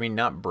were, I mean,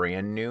 not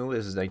brand new.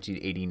 This is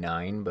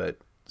 1989, but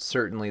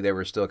certainly they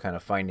were still kind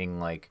of finding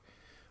like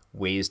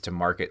ways to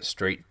market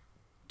straight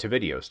to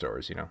video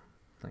stores,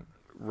 Like,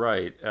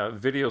 right.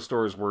 Video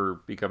stores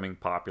were becoming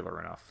popular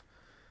enough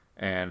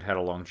and had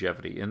a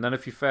longevity. And then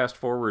if you fast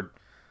forward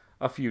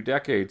a few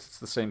decades, it's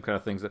the same kind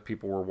of things that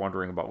people were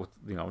wondering about with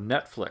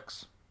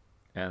Netflix,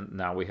 and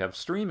now we have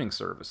streaming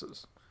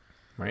services,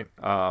 right?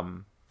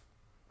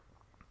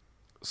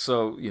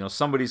 So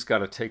somebody's got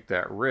to take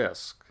that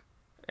risk,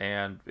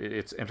 and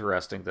it's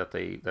interesting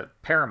that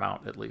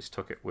Paramount at least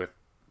took it with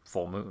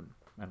Full Moon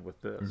and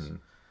with this,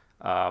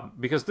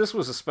 because this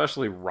was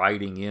especially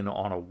riding in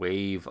on a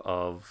wave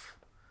of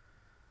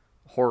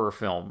horror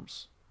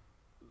films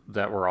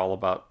that were all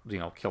about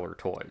killer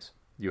toys.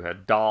 You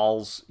had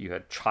Dolls, you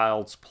had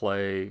Child's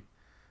Play.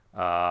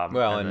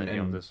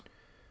 Dolls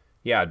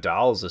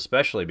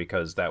especially,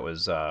 because that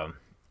was an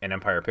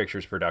Empire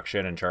Pictures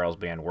production, and Charles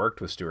Band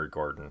worked with Stuart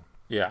Gordon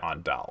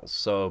on Dolls.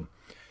 So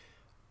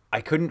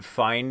I couldn't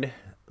find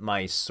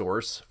my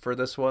source for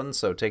this one,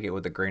 so take it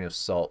with a grain of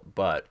salt.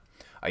 But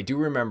I do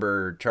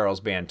remember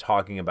Charles Band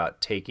talking about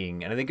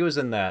taking, and I think it was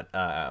in that...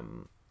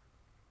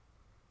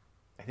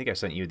 I think I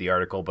sent you the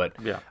article, but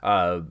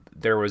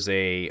there was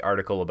a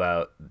article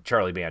about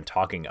Charlie Band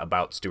talking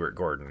about Stuart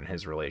Gordon and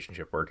his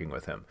relationship working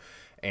with him.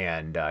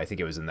 And I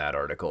think it was in that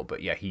article.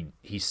 But yeah,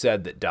 he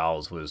said that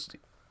Dolls was,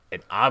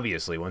 and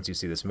obviously once you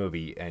see this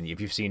movie, and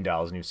if you've seen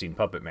Dolls and you've seen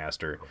Puppet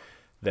Master,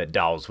 that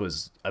Dolls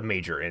was a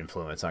major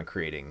influence on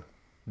creating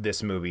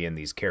this movie and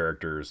these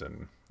characters.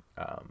 And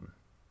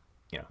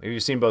you know, if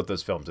you've seen both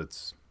those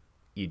films,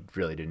 you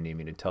really didn't need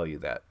me to tell you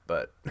that,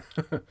 but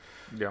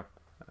yeah,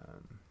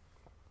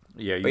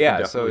 yeah, you can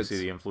definitely see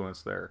the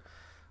influence there.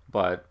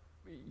 But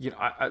you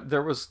know,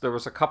 there was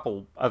a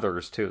couple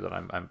others too that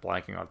I'm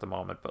blanking on at the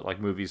moment, but like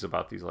movies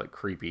about these like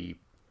creepy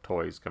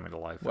toys coming to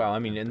life. Well, I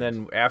mean, and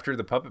then after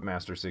the Puppet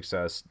Master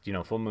success, you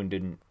know, Full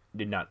Moon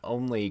did not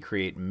only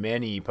create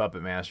many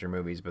Puppet Master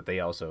movies, but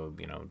they also,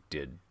 you know,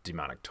 did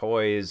Demonic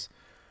Toys.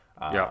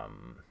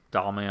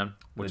 Doll Man,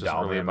 which is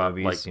really about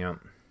movies, like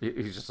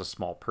he's just a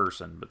small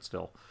person, but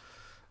still,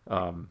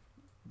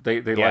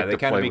 they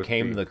kind of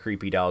became the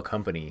creepy doll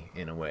company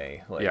in a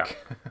way. Like, yeah.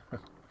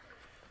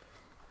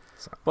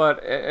 So.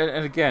 But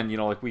and again, you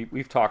know, like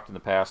we've talked in the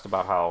past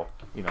about how,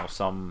 you know,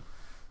 some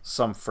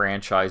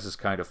franchises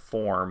kind of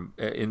form.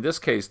 In this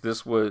case,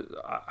 this was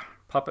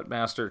Puppet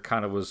Master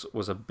kind of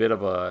was a bit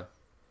of a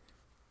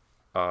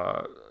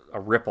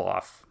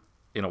ripoff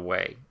in a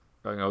way.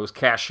 You know, it was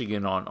cashing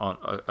in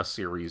on a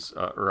series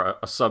or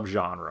a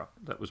subgenre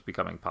that was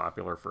becoming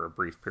popular for a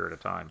brief period of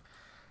time.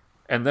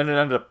 And then it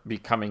ended up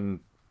becoming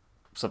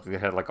something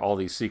that had like all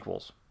these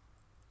sequels.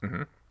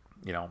 Mm-hmm.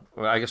 You know,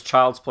 I guess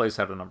Child's Place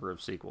had a number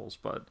of sequels,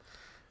 but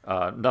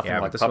nothing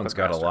like this Puppet one's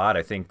got Master. a lot.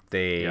 I think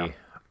they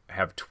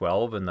have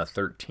 12, and the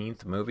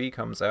 13th movie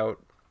comes out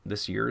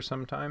this year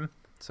sometime.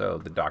 So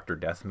the Dr.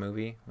 Death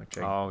movie, which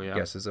I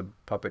guess is a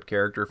puppet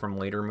character from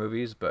later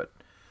movies, but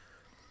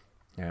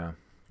yeah.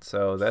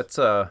 So that's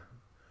a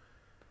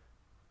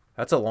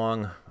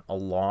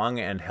long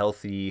and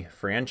healthy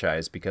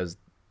franchise, because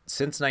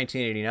since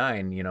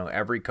 1989, you know,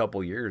 every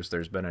couple years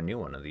there's been a new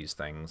one of these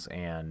things,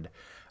 and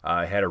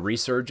had a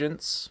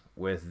resurgence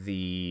with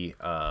the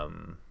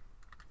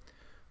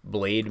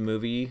Blade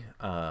movie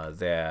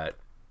that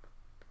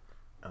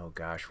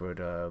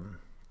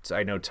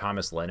I know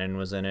Thomas Lennon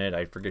was in it.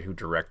 I forget who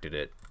directed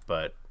it,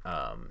 but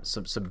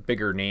some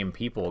bigger name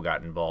people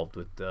got involved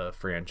with the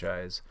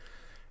franchise.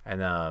 And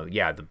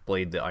the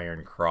Blade, the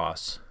Iron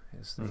Cross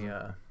is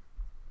the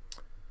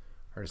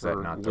or is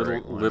that not the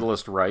right one?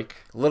 Littlest Reich?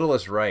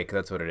 Littlest Reich,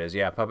 that's what it is.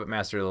 Yeah, Puppet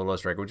Master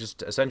Littlest Reich, which is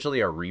essentially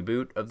a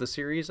reboot of the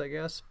series, I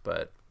guess.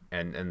 But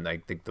and I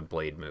think the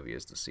Blade movie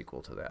is the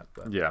sequel to that.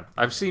 But yeah,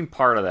 I've seen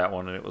part of that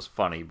one and it was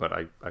funny, but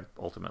I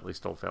ultimately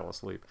still fell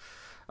asleep.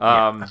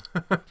 So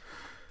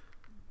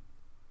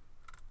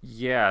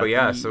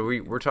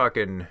we're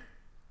talking.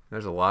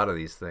 There's a lot of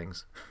these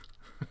things.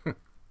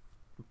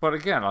 But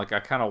again, like I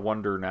kind of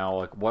wonder now,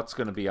 like what's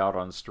going to be out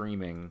on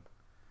streaming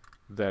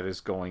that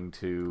is going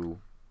to,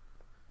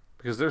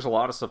 because there's a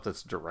lot of stuff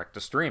that's direct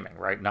to streaming,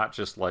 right? Not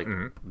just like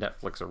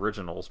Netflix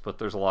originals, but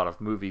there's a lot of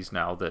movies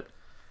now that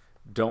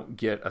don't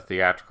get a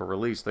theatrical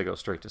release; they go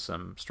straight to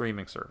some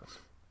streaming service.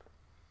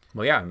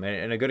 Well, yeah,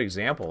 and a good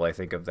example I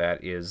think of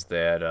that is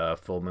that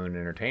Full Moon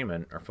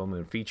Entertainment, or Full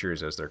Moon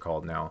Features as they're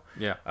called now,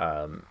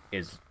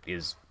 is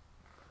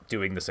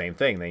doing the same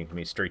thing.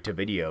 Straight to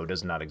video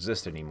does not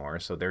exist anymore,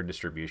 so their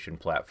distribution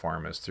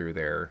platform is through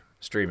their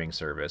streaming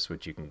service,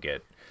 which you can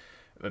get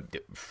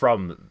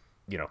from,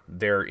 you know,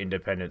 their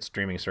independent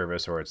streaming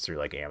service, or it's through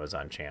like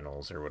Amazon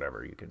channels or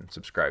whatever. You can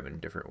subscribe in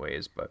different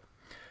ways, but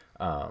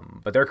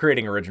they're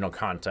creating original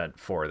content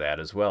for that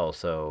as well.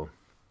 So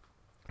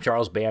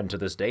Charles Band to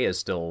this day is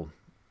still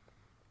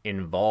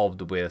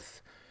involved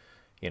with,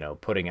 you know,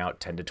 putting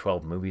out 10 to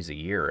 12 movies a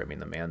year. I mean,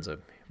 the man's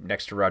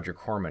next to Roger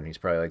Corman, he's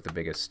probably like the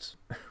biggest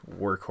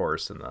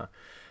workhorse in the.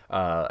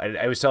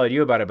 I was telling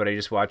you about it, but I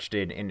just watched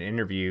an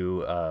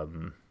interview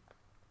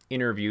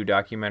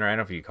documentary. I don't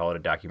know if you call it a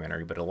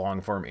documentary, but a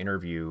long form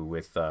interview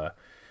with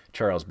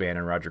Charles Band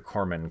and Roger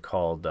Corman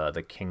called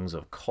 "The Kings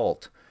of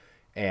Cult,"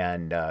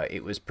 and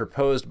it was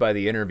proposed by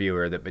the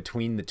interviewer that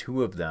between the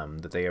two of them,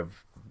 that they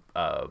have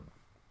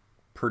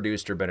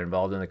produced or been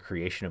involved in the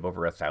creation of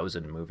over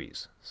 1,000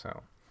 movies.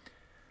 So.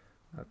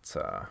 That's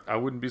I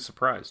wouldn't be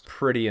surprised.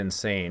 Pretty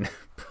insane,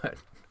 but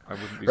I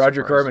wouldn't be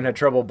Roger surprised. Corman had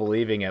trouble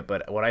believing it.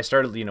 But when I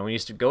started, you know, we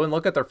used to go and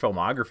look at their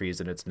filmographies,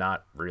 and it's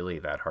not really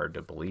that hard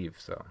to believe.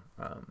 So,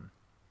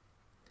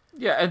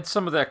 yeah, and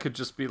some of that could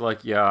just be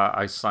like, yeah,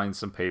 I signed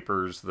some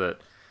papers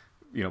that,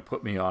 you know,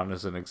 put me on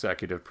as an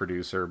executive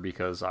producer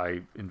because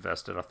I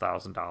invested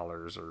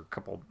 $1,000 or a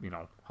couple, you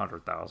know,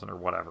 100,000 or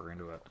whatever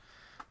into it.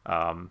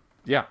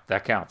 Yeah,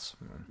 that counts.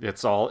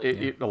 It's all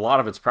a lot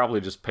of it's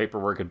probably just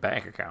paperwork and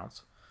bank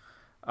accounts.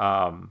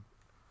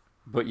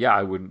 But yeah,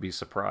 I wouldn't be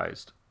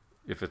surprised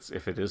if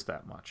it is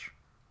that much.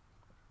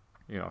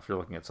 You know, if you're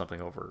looking at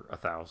something over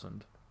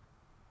 1,000.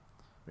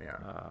 Yeah.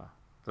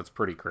 That's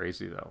pretty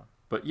crazy though.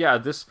 But yeah,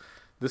 this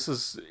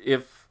is,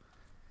 if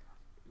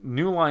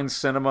New Line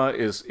Cinema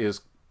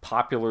is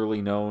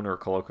popularly known, or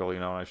colloquially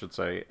known, I should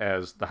say,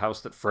 as the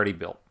house that Freddie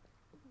built.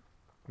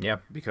 Yeah.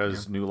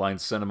 Because New Line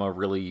Cinema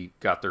really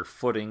got their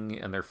footing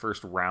and their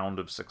first round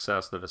of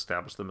success that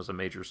established them as a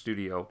major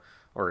studio,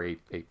 or a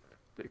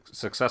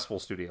successful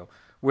studio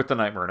with the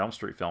Nightmare on Elm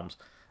Street films.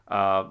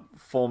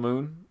 Full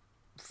Moon,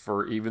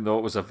 for even though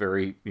it was a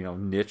very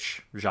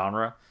niche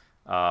genre,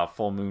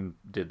 Full Moon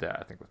did that,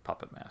 I think, with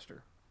Puppet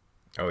Master.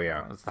 Oh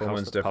yeah, Full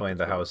Moon's definitely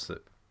the house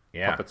that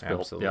Puppets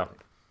absolutely. built.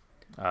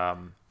 Yeah.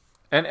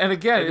 And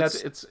again,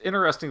 it's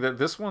interesting that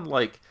this one,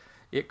 like,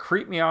 it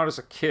creeped me out as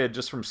a kid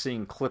just from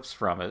seeing clips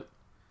from it.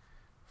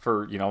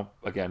 For,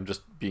 again,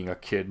 just being a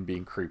kid and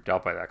being creeped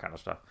out by that kind of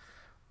stuff.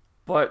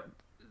 But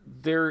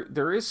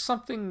there is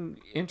something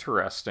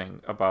interesting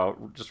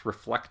about just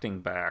reflecting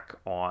back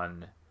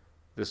on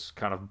this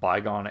kind of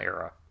bygone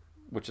era,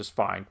 which is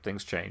fine,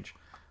 things change,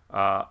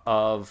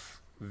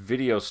 of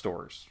video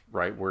stores,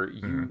 right? Where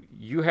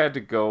you had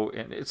to go,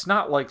 and it's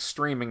not like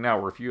streaming now,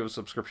 where if you have a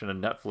subscription to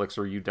Netflix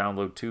or you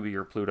download Tubi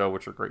or Pluto,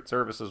 which are great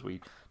services,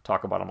 we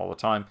talk about them all the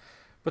time,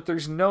 but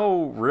there's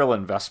no real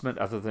investment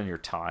other than your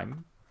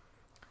time.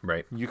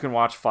 Right. You can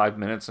watch 5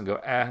 minutes and go,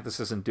 this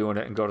isn't doing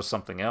it, and go to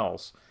something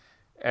else.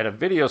 At a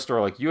video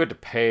store, like, you had to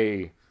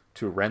pay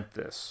to rent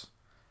this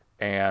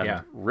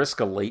and risk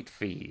a late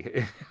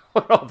fee.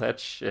 All that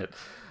shit.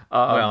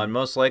 Well, and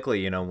most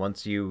likely,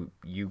 once you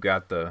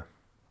got the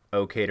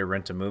okay to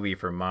rent a movie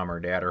from mom or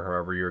dad or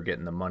however you were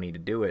getting the money to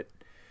do it,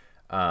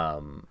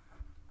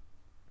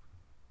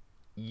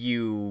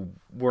 you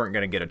weren't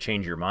going to get to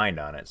change your mind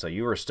on it. So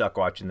you were stuck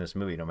watching this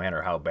movie no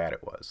matter how bad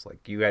it was.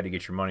 Like, you had to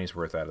get your money's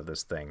worth out of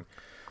this thing.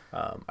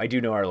 I do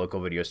know our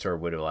local video store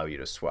would allow you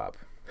to swap,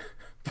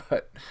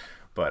 but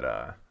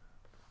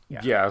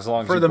as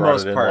long as for you the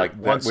most it in, part, like,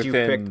 once within...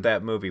 you pick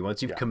that movie,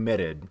 once you've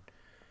committed,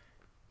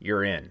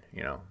 you're in.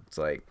 It's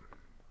like,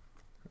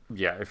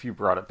 if you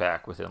brought it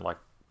back within like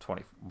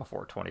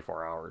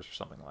 24 hours or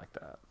something like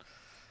that.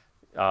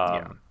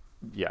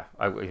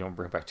 I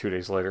bring it back 2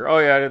 days later. Oh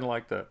yeah, I didn't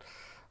like that.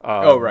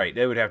 Right,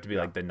 it would have to be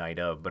like the night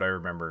of. But I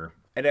remember,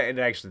 and I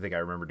actually think I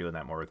remember doing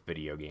that more with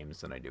video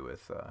games than I do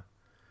with.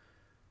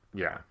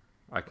 Yeah,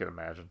 I could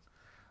imagine.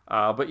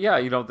 But yeah,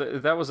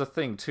 that was a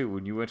thing too.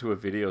 When you went to a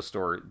video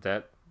store,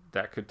 that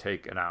could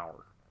take an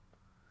hour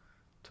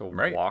to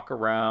walk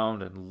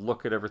around and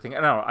look at everything.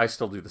 And I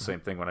still do the same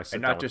thing when I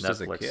sit down with Netflix. And not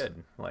just as a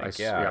kid. Like,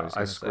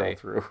 I scroll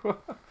through.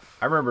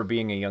 I remember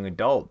being a young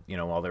adult,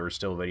 while there were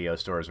still video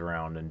stores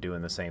around and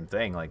doing the same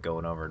thing, like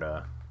going over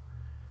to...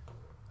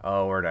 I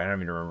don't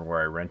even remember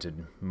where I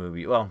rented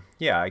movie. Well,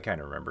 yeah, I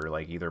kind of remember,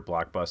 like, either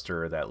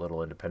Blockbuster or that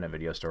little independent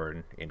video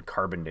store in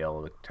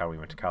Carbondale, the town we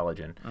went to college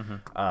in.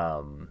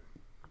 Mm-hmm.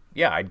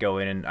 I'd go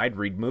in and I'd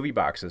read movie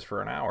boxes for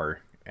an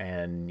hour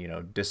and,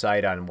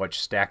 decide on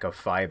which stack of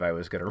 5 I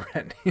was going to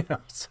rent,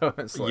 So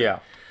it's like...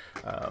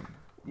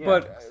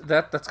 But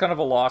that's kind of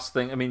a lost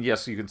thing. I mean,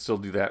 yes, you can still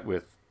do that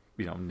with,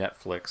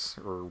 Netflix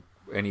or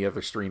any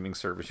other streaming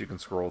service. You can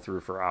scroll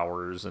through for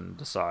hours and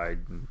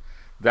decide...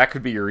 That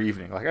could be your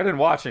evening. Like, I didn't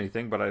watch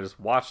anything, but I just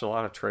watched a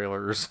lot of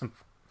trailers and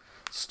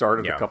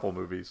started a couple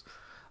movies.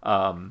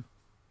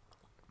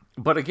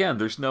 But again,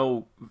 there's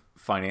no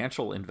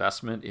financial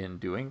investment in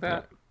doing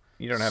that.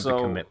 You don't have the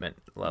commitment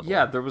level.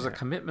 Yeah, there was a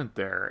commitment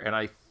there. And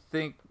I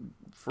think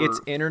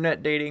it's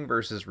internet dating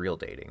versus real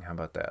dating. How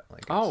about that?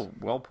 Like,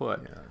 well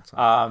put.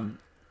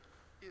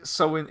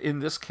 So in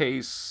this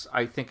case,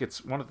 I think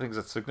it's one of the things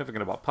that's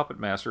significant about Puppet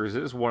Master is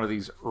it is one of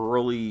these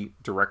early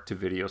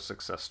direct-to-video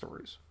success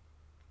stories.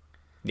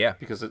 Yeah.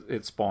 Because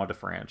it spawned a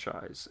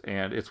franchise.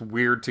 And it's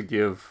weird to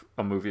give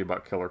a movie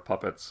about killer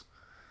puppets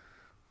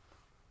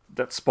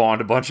that spawned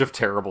a bunch of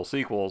terrible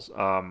sequels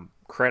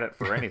credit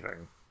for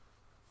anything.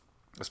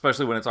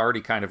 Especially when it's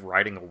already kind of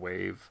riding a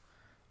wave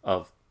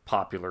of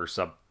popular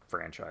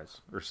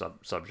sub-franchise or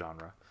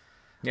sub-genre.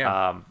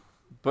 Yeah.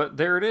 But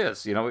there it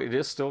is. It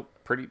is still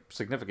pretty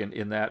significant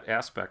in that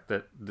aspect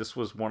that this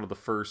was one of the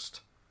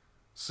first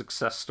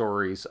success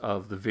stories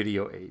of the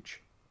video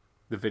age.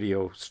 The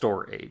video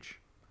store age.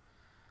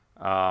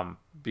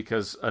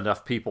 Because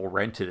enough people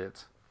rented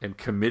it and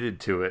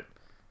committed to it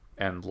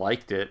and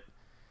liked it,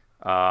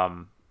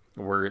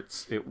 where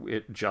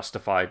it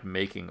justified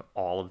making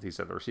all of these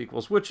other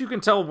sequels, which you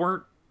can tell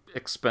weren't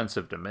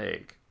expensive to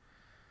make,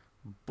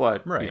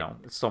 but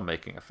it's still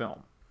making a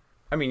film.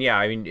 I mean,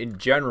 in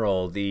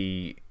general,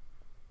 the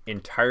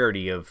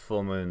entirety of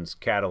Full Moon's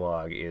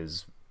catalog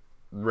is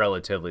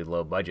relatively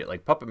low budget.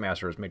 Like, Puppet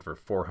Master was made for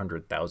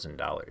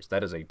 $400,000.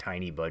 That is a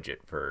tiny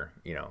budget for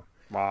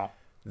Wow.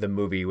 The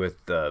movie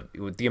with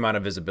the amount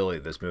of visibility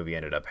this movie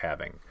ended up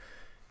having,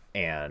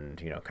 and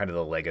kind of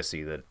the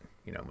legacy that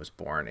was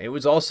born. It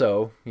was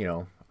also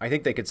I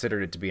think they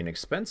considered it to be an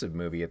expensive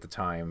movie at the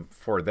time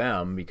for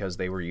them because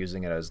they were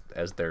using it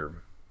as their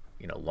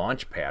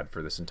launch pad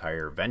for this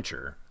entire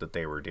venture that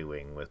they were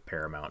doing with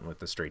Paramount and with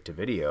the straight to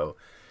video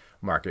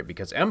market,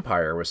 because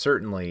Empire was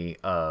certainly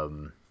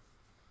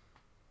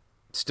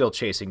still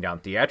chasing down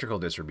theatrical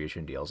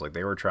distribution deals. Like,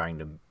 they were trying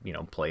to,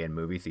 play in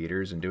movie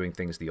theaters and doing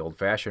things the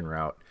old-fashioned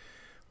route.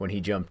 When he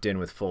jumped in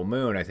with Full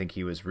Moon, I think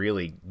he was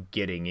really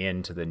getting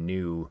into the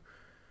new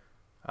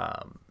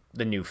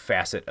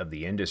facet of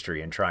the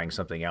industry and trying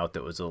something out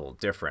that was a little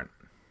different.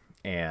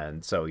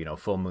 And so,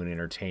 Full Moon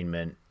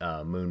Entertainment,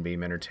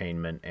 Moonbeam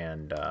Entertainment,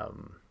 and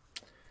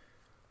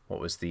what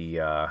was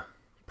the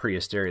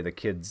pre-hysteria, the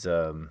kids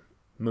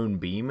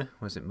Moonbeam,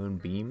 was it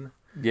Moonbeam?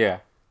 Yeah.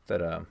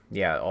 That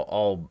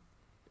all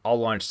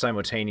launched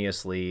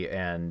simultaneously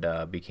and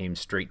became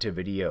straight to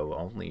video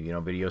only,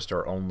 video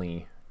store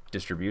only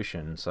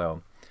distribution.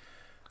 So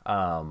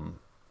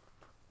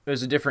it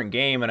was a different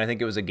game, and I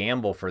think it was a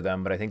gamble for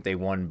them, but I think they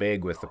won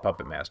big with the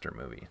Puppet Master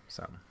movie.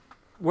 So,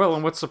 well,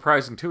 and what's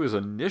surprising too is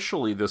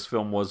initially this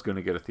film was going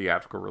to get a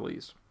theatrical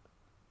release,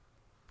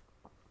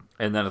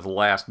 and then at the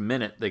last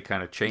minute they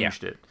kind of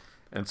changed it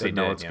and said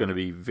no, it's going to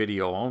be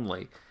video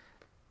only.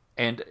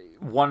 And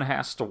one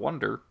has to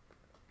wonder,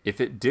 if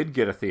it did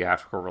get a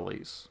theatrical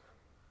release,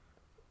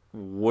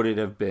 would it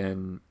have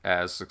been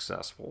as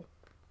successful?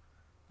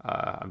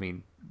 I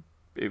mean,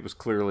 it was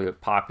clearly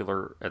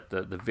popular at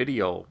the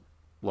video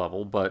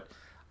level, but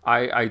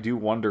I do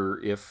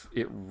wonder if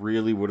it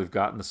really would have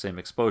gotten the same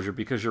exposure,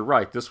 because you're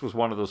right, this was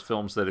one of those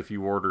films that if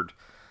you ordered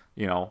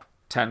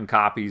 10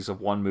 copies of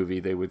one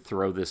movie, they would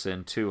throw this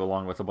in too,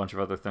 along with a bunch of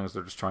other things.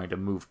 They're just trying to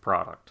move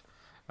product,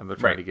 and they're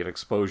trying to get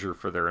exposure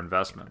for their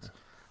investment.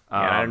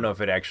 I don't know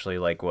if it actually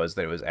was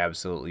that it was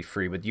absolutely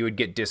free, but you would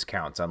get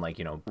discounts on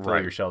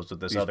fill your shelves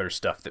with this other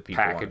stuff that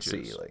people want to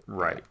see.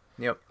 Right.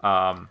 Yep.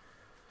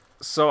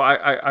 So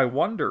I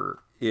wonder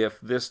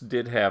if this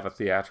did have a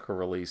theatrical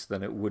release,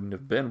 then it wouldn't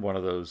have been one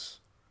of those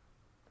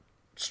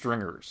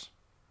stringers.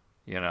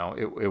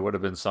 It would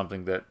have been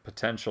something that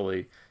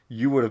potentially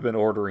you would have been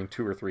ordering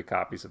 2 or 3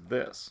 copies of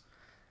this.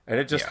 And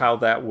it just how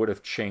that would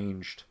have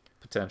changed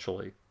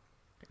potentially.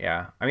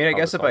 Yeah. I mean, I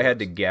guess if I had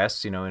to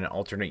guess, in an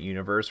alternate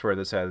universe where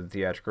this had a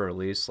theatrical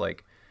release,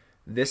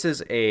 this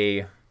is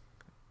a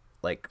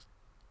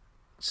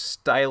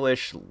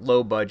stylish,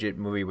 low budget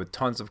movie with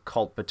tons of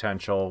cult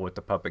potential with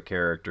the puppet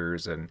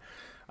characters and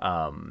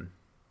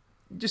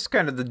just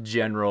kind of the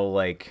general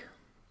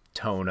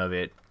tone of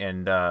it.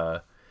 And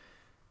I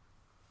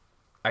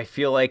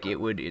feel like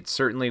it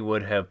certainly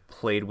would have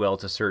played well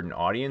to certain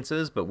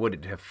audiences, but would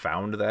it have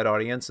found that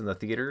audience in the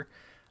theater?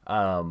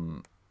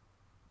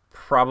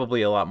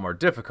 Probably a lot more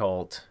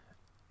difficult.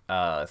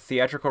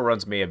 Theatrical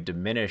runs may have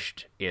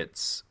diminished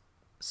its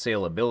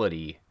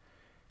saleability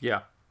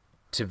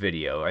to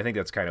video. I think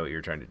that's kind of what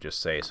you're trying to just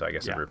say, so I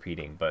guess I'm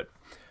repeating. But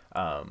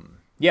I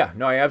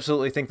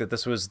absolutely think that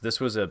this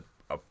was a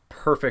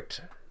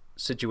perfect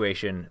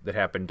situation that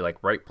happened,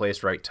 right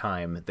place, right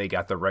time. They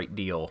got the right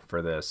deal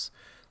for this.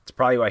 It's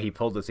probably why he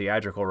pulled the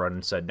theatrical run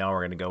and said, no,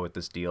 we're going to go with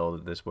this deal,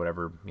 this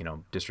whatever,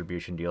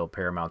 distribution deal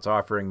Paramount's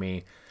offering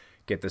me.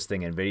 Get this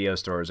thing in video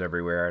stores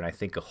everywhere. And I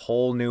think a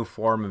whole new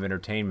form of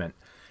entertainment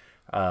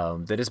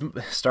that is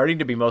starting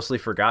to be mostly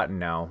forgotten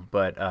now,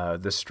 but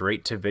the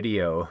straight to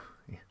video,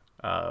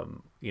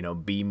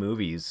 B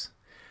movies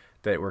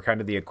that were kind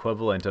of the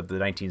equivalent of the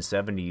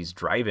 1970s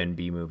drive-in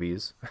B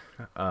movies,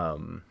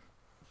 that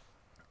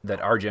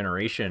our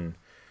generation,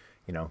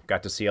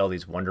 got to see all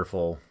these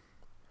wonderful,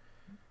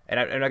 and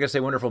I'm not going to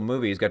say wonderful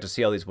movies, got to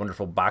see all these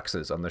wonderful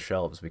boxes on the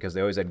shelves because they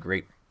always had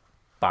great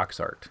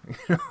box art,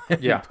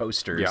 and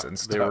posters and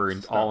stuff. They were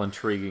all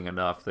intriguing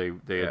enough. They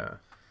had,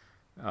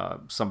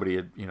 somebody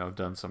had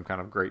done some kind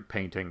of great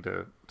painting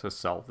to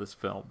sell this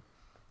film.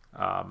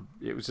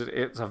 It was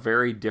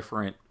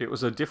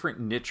a different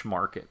niche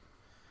market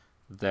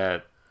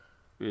that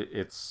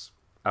it's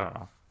I don't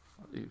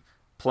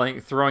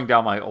know, throwing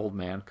down my old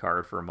man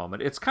card for a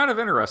moment. It's kind of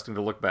interesting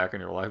to look back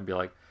in your life and be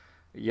like,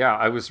 yeah,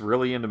 I was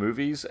really into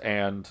movies,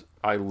 and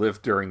I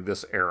lived during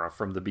this era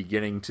from the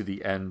beginning to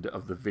the end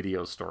of the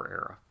video store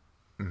era.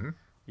 Mm-hmm.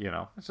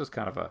 It's just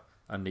kind of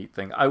a neat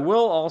thing. I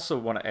will also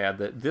want to add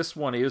that this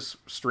one is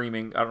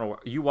streaming. I don't know.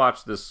 You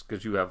watched this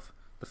because you have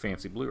the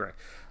fancy Blu-ray.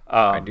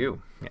 I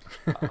do.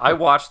 Yeah. I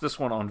watched this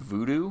one on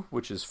Vudu,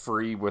 which is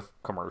free with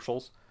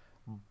commercials.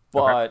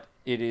 But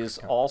it is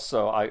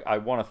also, I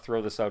want to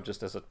throw this out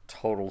just as a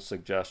total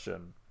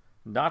suggestion.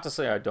 Not to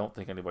say I don't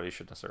think anybody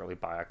should necessarily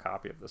buy a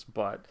copy of this,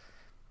 but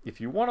if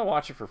you want to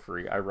watch it for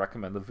free, I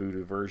recommend the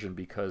Vudu version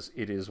because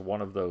it is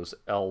one of those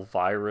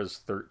Elvira's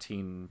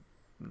 13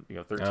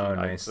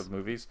 nights of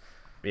movies.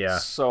 Yeah.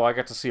 So I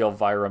got to see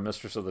Elvira,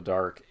 Mistress of the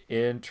Dark,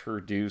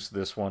 introduce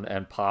this one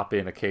and pop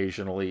in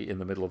occasionally in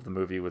the middle of the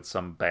movie with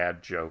some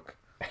bad joke.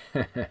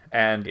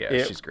 And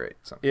she's great.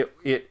 So.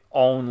 It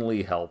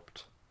only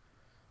helped.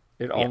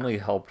 It only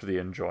helped the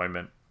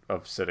enjoyment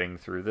of sitting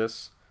through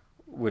this,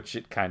 which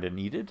it kind of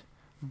needed.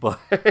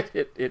 But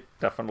it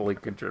definitely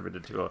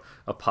contributed to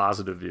a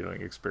positive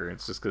viewing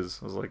experience just because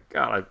I was like,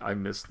 God, I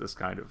miss this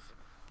kind of,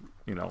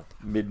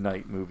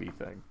 midnight movie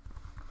thing.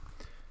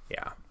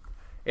 Yeah.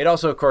 It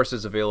also, of course,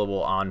 is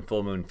available on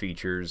Full Moon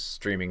Features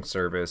streaming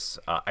service.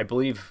 I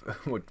believe,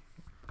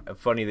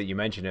 funny that you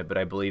mention it, but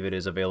I believe it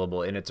is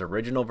available in its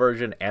original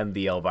version and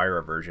the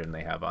Elvira version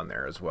they have on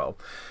there as well.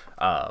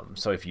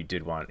 So if you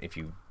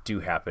do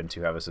happen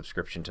to have a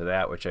subscription to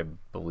that, which I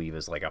believe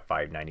is like a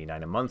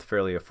 $5.99 a month,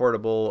 fairly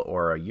affordable,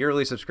 or a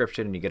yearly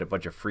subscription, and you get a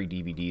bunch of free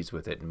DVDs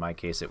with it. In my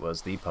case, it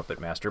was the Puppet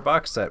Master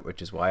box set,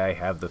 which is why I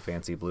have the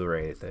fancy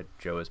Blu-ray that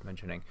Joe is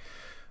mentioning.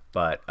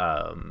 But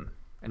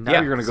and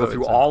now you're going to go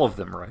through all of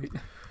them, right?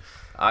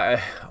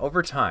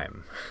 Over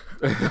time.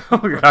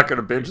 You're not going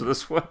to binge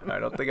this one? I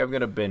don't think I'm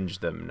going to binge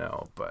them,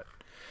 no, but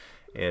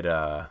it,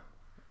 yeah,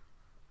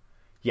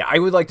 I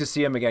would like to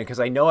see them again because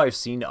I know I've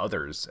seen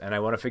others, and I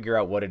want to figure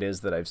out what it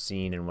is that I've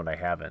seen and what I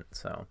haven't,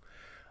 so,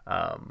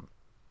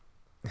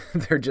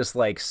 they're just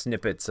like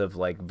snippets of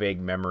like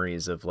vague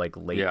memories of like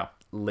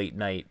late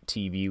night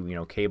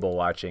TV, cable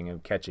watching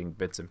and catching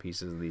bits and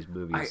pieces of these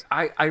movies.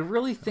 I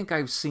really think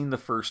I've seen the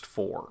first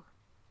 4.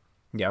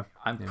 Yeah.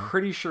 I'm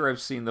pretty sure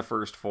I've seen the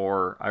first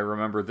 4. I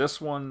remember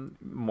this one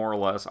more or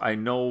less. I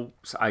know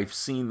I've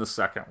seen the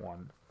second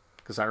one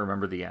because I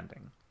remember the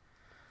ending.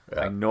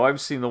 Yeah. I know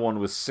I've seen the one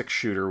with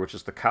 6-shooter, which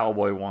is the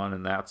cowboy one,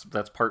 and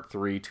that's part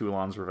 3,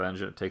 Toulon's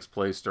Revenge, and it takes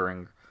place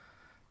during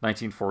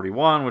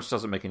 1941, which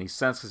doesn't make any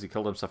sense because he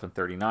killed himself in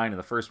 39 in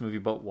the first movie,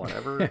 but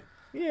whatever.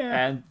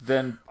 Yeah. And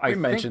then I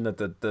mentioned that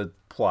the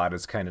plot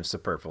is kind of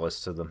superfluous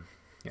to them.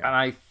 Yeah. And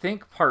I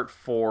think part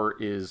 4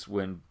 is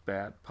when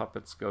bad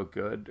puppets go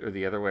good, or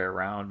the other way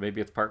around.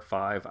 Maybe it's part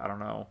 5. I don't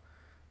know.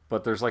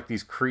 But there's like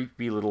these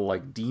creepy little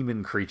like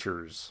demon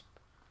creatures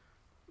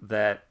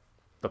that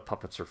the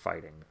puppets are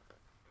fighting.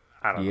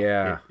 I don't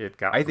know. It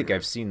got I think weird.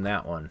 I've seen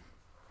that one.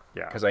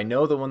 Yeah. Because I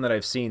know the one that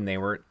I've seen, they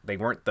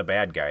weren't the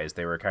bad guys.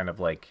 They were kind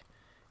of like,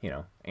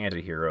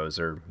 anti-heroes,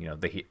 or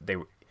they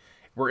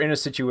were in a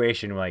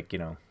situation like,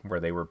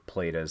 where they were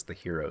played as the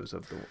heroes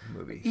of the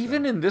movie.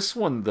 Even in this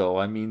one, though,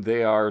 I mean,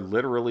 they are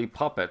literally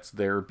puppets.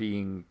 They're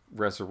being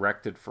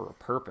resurrected for a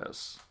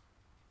purpose.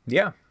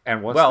 Yeah.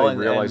 And once they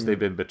realize they've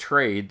been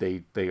betrayed,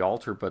 they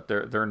alter, but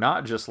they're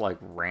not just like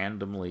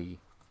randomly.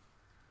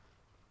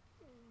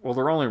 Well,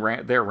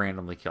 they're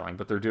randomly killing,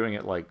 but they're doing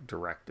it like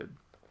directed.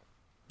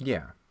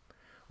 Yeah.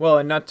 Well,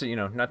 and not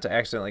to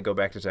accidentally go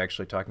back to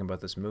actually talking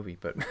about this movie,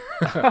 but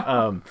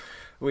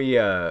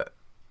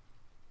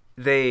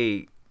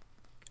they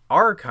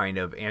are kind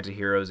of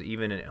anti-heroes,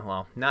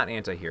 not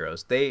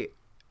anti-heroes. They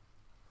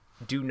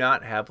do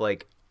not have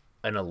like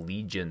an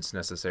allegiance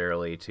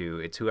necessarily to,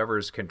 it's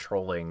whoever's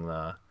controlling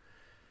the,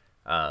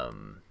 I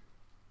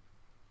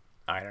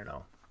don't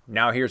know.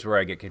 Now here's where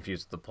I get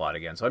confused with the plot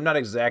again. So I'm not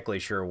exactly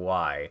sure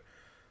why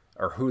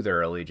or who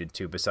they're allegiant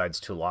to besides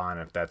Toulon,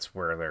 if that's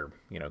where they're,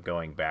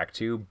 going back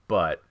to.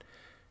 But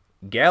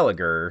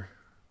Gallagher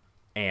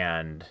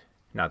and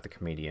not the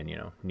comedian,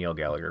 Neil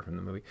Gallagher from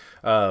the movie.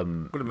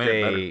 Would have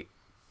made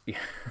it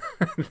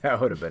better.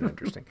 That would have been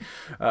interesting.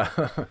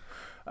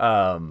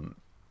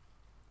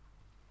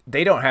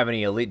 They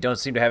don't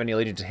seem to have any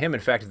allegiance to him. In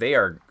fact, they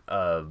are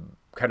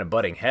kind of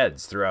butting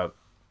heads throughout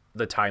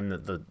the time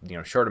that the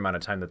short amount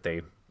of time that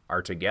they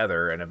are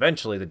together, and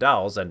eventually the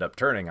dolls end up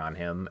turning on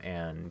him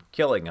and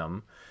killing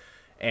him,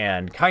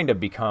 and kind of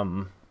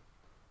become,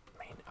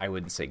 I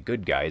wouldn't say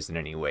good guys in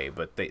any way,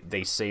 but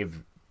they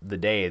save the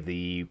day.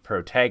 The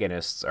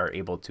protagonists are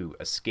able to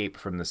escape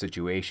from the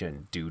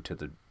situation due to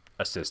the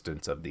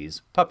assistance of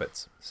these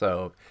puppets.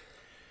 So,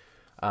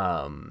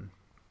 so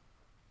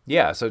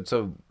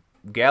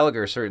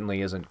Gallagher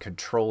certainly isn't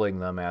controlling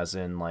them as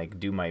in like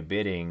do my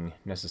bidding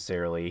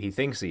necessarily. He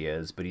thinks he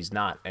is, but he's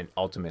not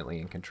ultimately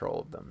in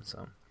control of them.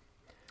 So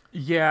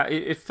yeah,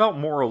 it felt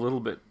more a little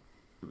bit,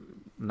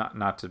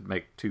 not to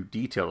make too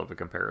detailed of a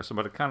comparison,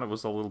 but it kind of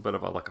was a little bit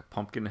of a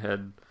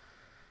Pumpkinhead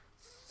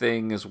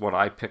thing is what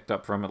I picked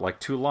up from it. Like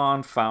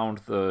Toulon found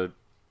the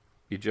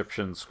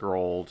Egyptian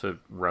scroll to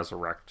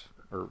resurrect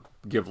or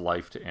give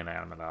life to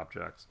inanimate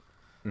objects,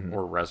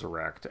 or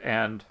resurrect,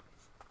 and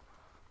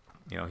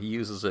he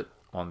uses it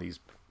on these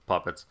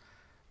puppets,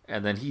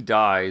 and then he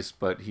dies,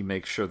 but he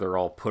makes sure they're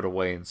all put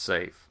away and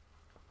safe.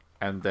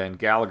 And then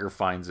Gallagher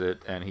finds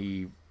it, and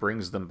he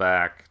brings them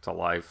back to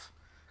life,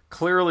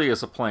 clearly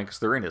as a plan, because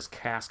they're in his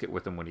casket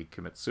with him when he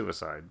commits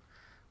suicide,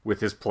 with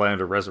his plan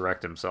to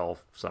resurrect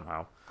himself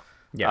somehow.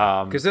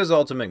 Yeah, because his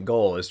ultimate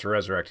goal is to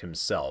resurrect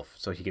himself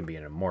so he can be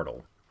an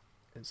immortal.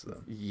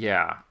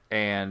 Yeah,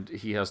 and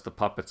he has the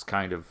puppets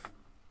kind of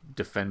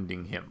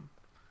defending him.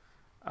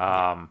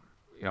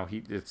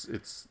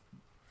 It's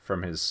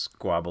from his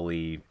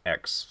squabbly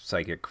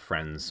ex-psychic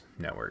friends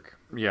network.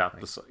 Yeah,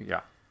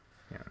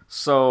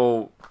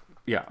 So,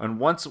 yeah, and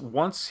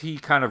once he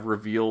kind of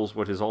reveals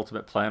what his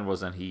ultimate plan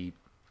was, and he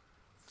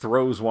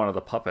throws one of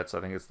the puppets, I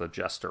think it's the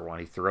Jester one,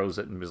 he throws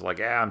it and is like,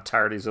 I'm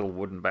tired of these little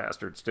wooden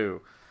bastards too.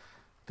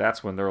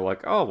 That's when they're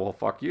like, oh, well,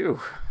 fuck you.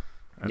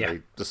 And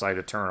they decide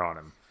to turn on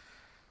him.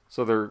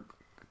 So they're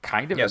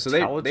kind of intelligent.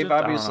 So they've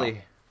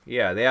obviously,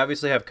 they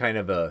obviously have kind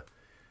of a,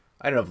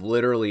 I don't know if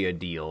literally a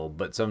deal,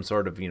 but some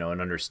sort of, an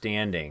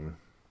understanding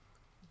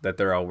that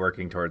they're all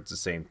working towards the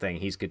same thing.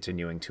 He's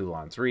continuing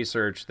Toulon's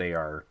research. They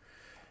are,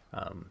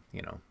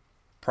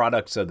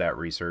 products of that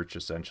research,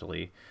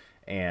 essentially.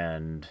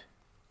 And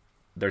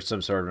there's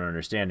some sort of an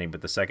understanding,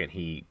 but the second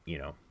he,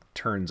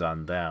 turns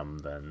on them,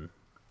 then,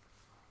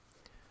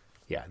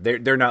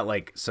 they're not,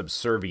 like,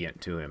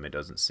 subservient to him, it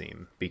doesn't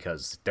seem,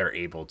 because they're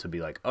able to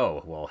be like,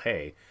 oh, well,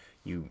 hey,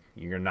 you're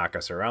going to knock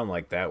us around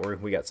like that.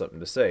 We got something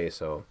to say,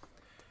 so...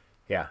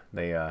 Yeah,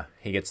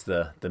 he gets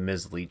the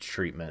Ms. Leach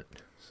treatment.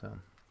 So,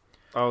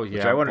 oh yeah,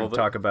 which I wanted to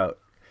talk about.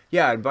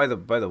 Yeah, and by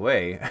the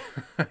way,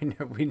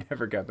 we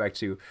never got back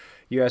to.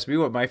 You asked me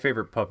what my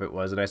favorite puppet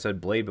was, and I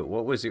said Blade. But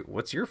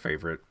what's your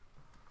favorite?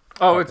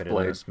 Oh, it's puppet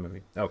Blade. In this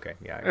movie? Okay,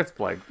 yeah, it's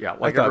Blade. Yeah, I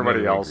like thought everybody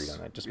maybe we else. agreed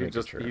on that, just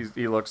making sure.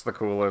 He looks the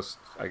coolest,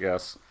 I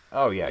guess.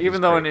 Oh yeah,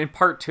 even though in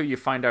part 2 you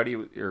find out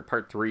or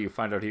part 3 you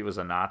find out he was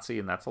a Nazi,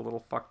 and that's a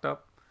little fucked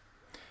up.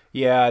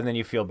 Yeah, and then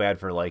you feel bad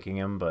for liking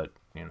him, but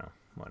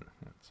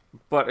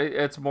But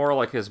it's more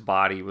like his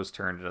body was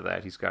turned into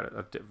that. He's got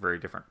a very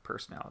different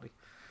personality,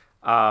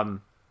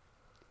 from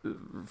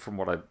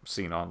what I've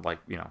seen on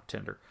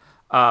Tinder.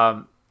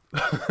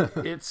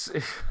 It's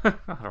I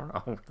don't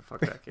know what the fuck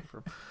that came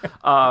from.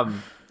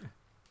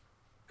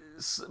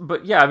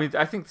 But yeah, I mean,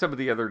 I think some of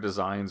the other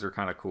designs are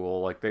kind of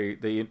cool. Like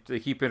they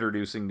keep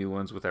introducing new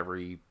ones with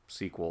every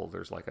sequel.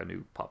 There's like a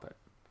new puppet,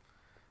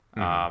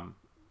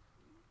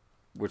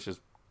 which is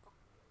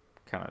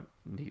kind of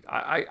neat.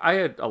 I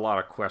had a lot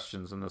of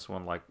questions in this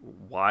one, like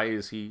why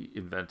is he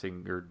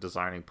inventing or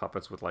designing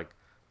puppets with like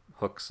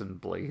hooks and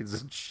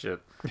blades and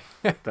shit?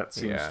 That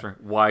seems strange.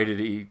 Why did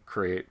he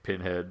create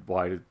Pinhead?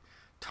 Why did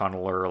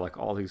Tunneler? Like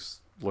all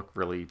these look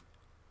really,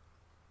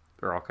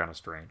 they're all kind of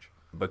strange.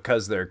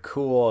 Because they're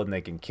cool and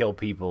they can kill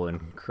people in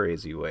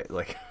crazy ways,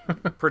 like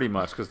pretty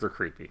much because they're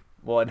creepy.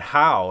 Well, and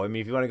how? I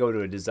mean, if you want to go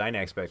to a design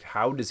aspect,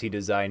 how does he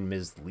design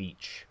Ms.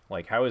 Leech?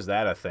 Like, how is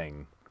that a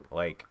thing?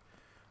 Like,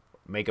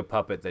 make a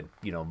puppet that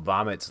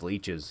vomits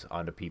leeches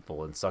onto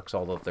people and sucks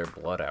all of their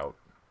blood out,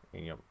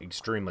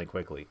 extremely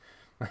quickly.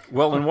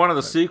 Well, in one of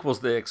the sequels,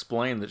 they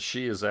explain that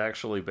she is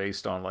actually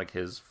based on like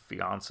his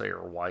fiance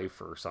or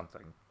wife or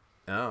something.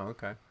 Oh,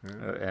 okay.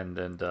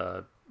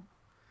 Yeah.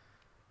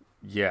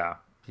 Yeah,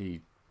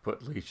 he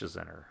put leeches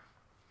in her.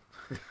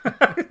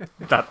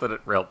 Not that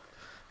it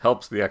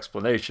helps the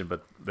explanation,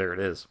 but there it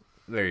is.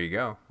 There you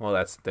go. Well,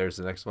 there's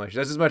an explanation.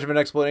 That's as much of an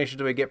explanation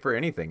as we get for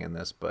anything in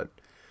this, but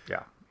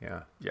yeah.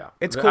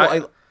 It's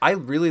cool. I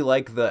really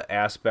like the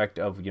aspect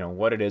of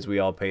what it is we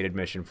all paid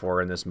admission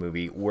for in this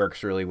movie.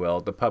 Works really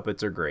well. The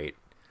puppets are great.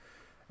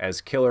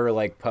 As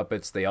killer-like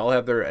puppets, they all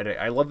have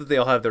I love that they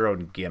all have their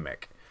own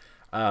gimmick.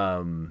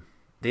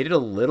 They did a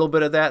little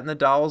bit of that in the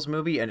Dolls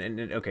movie, and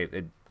okay.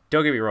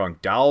 Don't get me wrong,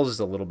 Dolls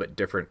is a little bit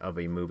different of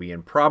a movie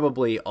and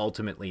probably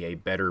ultimately a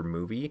better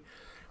movie.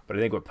 But I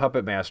think what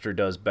Puppet Master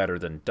does better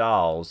than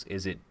Dolls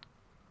is it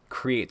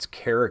creates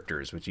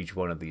characters with each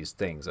one of these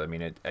things. I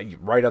mean,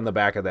 right on the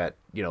back of that,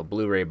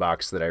 Blu-ray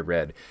box that I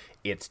read,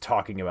 it's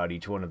talking about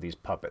each one of these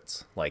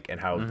puppets, like,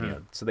 and how,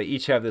 so they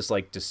each have this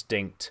like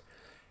distinct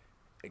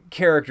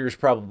characters,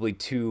 probably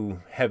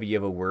too heavy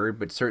of a word,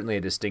 but certainly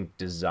a distinct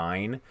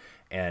design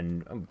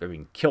and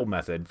kill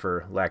method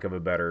for lack of a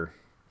better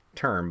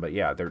term, but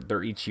yeah,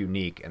 they're each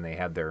unique and they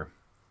have their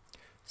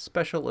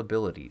special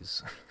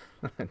abilities.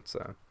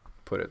 So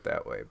put it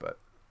that way, but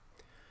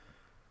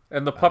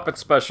and the puppet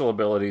special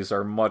abilities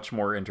are much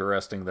more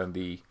interesting than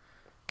the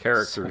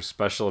characters'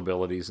 special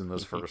abilities in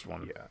this first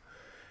one.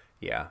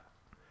 Yeah.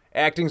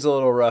 Acting's a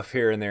little rough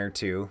here and there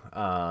too.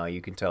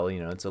 You can tell,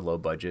 it's a low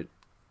budget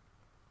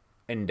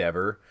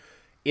endeavor.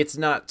 It's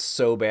not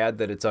so bad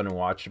that it's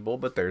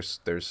unwatchable, but there's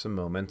some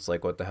moments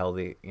like what the hell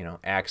the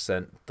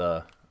accent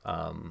the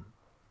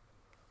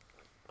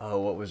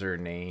what was her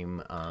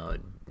name?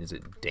 Is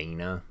it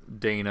Dana?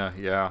 Dana,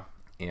 yeah.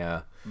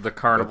 Yeah. The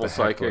carnival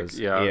psychic.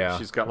 Yeah.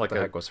 She's got like what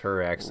the heck was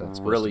her accent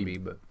really supposed to be,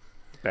 but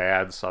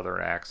bad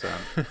southern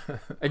accent.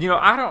 And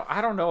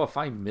I don't know if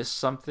I missed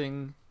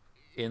something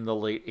in the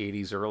late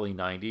 80s, early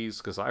 90s,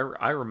 because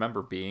I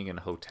remember being in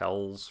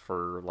hotels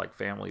for like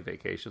family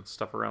vacations,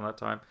 stuff around that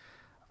time.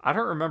 I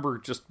don't remember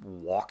just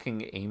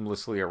walking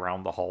aimlessly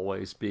around the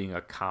hallways being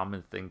a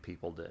common thing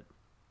people did.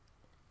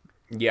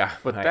 Yeah.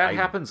 But that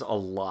happens a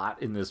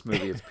lot in this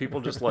movie. It's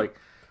people just like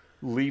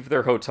leave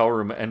their hotel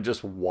room and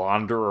just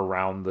wander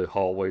around the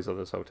hallways of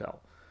this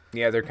hotel.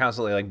 Yeah, they're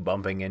constantly like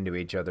bumping into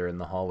each other in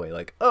the hallway.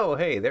 Like, oh,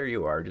 hey, there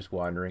you are, just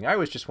wandering. I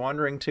was just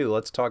wandering too.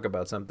 Let's talk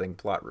about something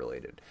plot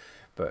related.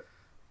 But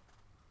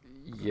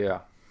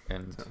yeah,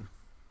 and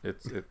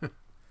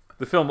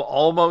the film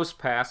almost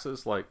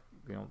passes like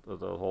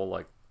the whole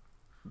like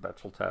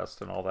Bechdel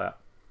test and all that.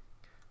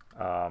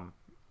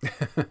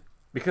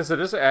 Because it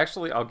is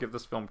actually, I'll give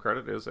this film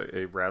credit, is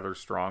a rather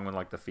strong one,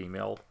 like the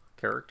female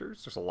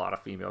characters. There's a lot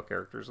of female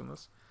characters in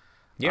this.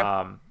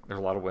 Yeah. There's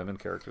a lot of women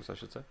characters, I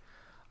should say.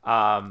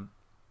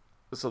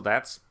 So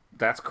that's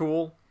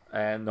cool.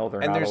 And no,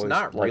 they're and not there's always,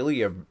 not like,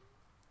 really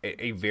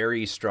a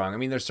very strong, I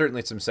mean, there's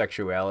certainly some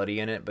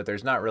sexuality in it, but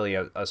there's not really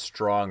a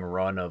strong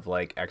run of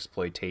like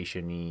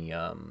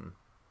exploitation-y,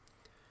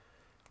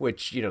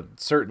 which,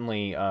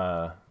 certainly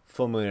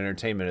Full Moon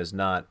Entertainment is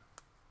not,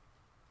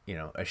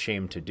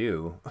 ashamed to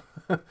do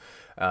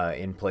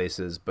in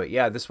places. But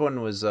yeah, this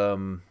one was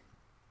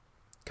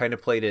kind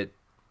of played it.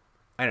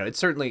 I know it's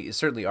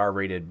certainly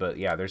R-rated, but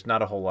yeah, there's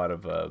not a whole lot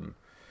of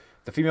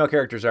the female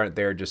characters aren't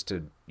there just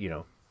to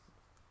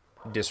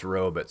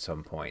disrobe at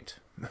some point.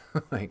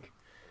 Like,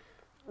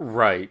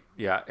 right,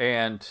 yeah,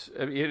 and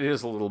it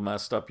is a little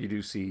messed up. You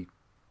do see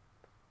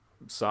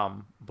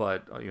some,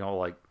 but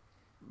like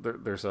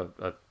there's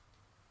a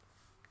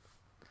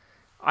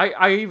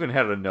I even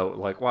had a note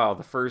like, wow,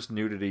 the first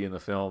nudity in the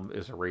film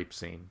is a rape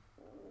scene.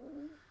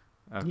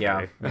 Okay.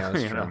 Yeah,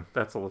 that's true.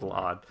 That's a little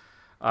odd.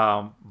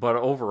 But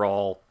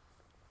overall,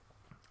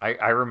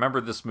 I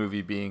remember this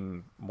movie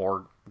being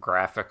more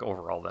graphic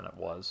overall than it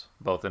was,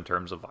 both in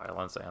terms of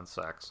violence and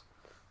sex.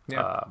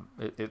 Yeah.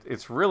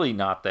 It's really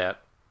not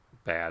that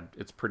bad.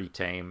 It's pretty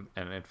tame,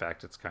 and in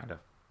fact, it's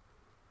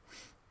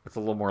a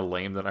little more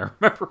lame than I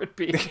remember it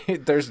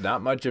being. There's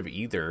not much of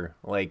either.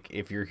 Like,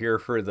 if you're here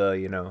for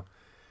the,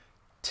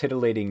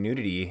 titillating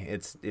nudity,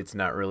 it's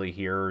not really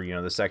here.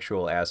 The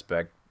sexual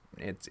aspect,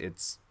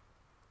 it's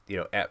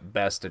at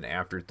best an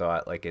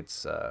afterthought. Like,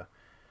 it's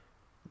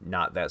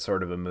not that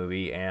sort of a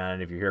movie.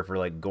 And if you're here for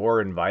like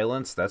gore and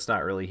violence, that's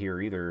not really here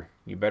either.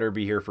 You better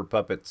be here for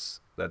puppets.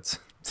 That's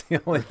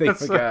the only thing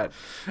we got.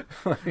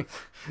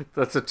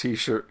 That's a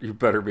t-shirt. You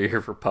better be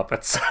here for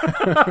puppets.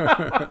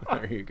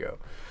 There you go.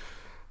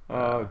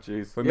 Oh,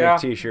 jeez. We make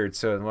t-shirts,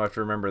 so we'll have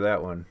to remember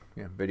that one.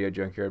 Yeah, Video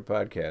Junkyard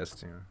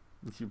Podcast.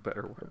 You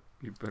better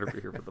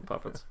be here for the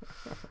puppets.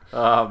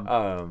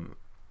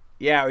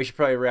 Yeah, we should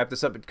probably wrap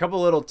this up. A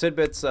couple little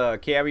tidbits.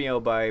 Cameo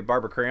by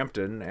Barbara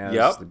Crampton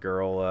as the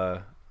girl,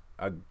 a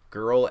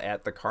girl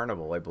at the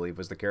carnival, I believe,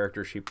 was the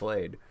character she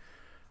played.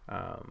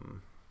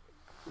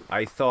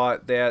 I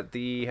thought that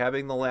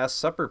having the Last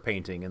Supper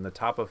painting in the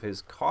top of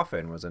his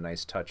coffin was a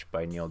nice touch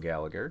by Neil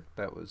Gallagher.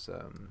 That was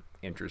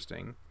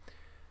interesting.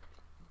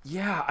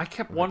 Yeah, I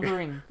kept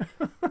wondering.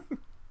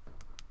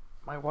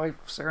 My wife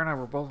Sarah and I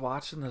were both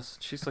watching this.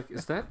 She's like,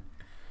 "Is that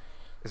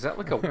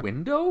like a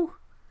window?"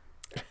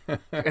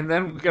 And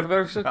then we got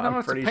better. She's like, "No,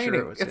 it's a painting.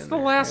 Sure it's the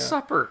Last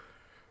Supper."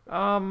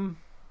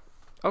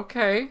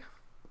 Okay.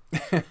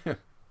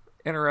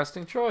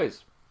 Interesting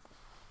choice.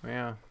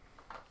 Yeah.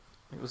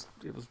 It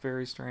was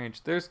very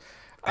strange. There's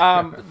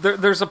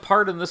a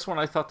part in this one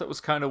I thought that was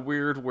kind of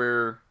weird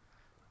where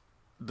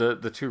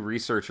the two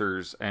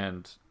researchers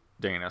and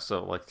Dana,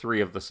 so like three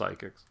of the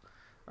psychics,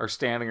 are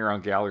standing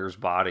around Gallagher's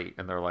body,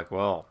 and they're like,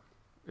 "Well,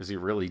 is he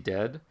really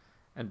dead?"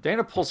 And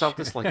Dana pulls out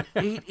this like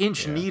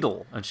 8-inch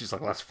needle, and she's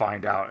like, "Let's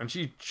find out." And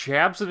she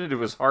jabs it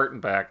into his heart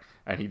and back,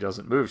 and he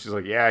doesn't move. She's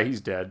like, "Yeah,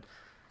 he's dead."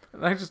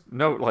 And I just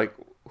note, like,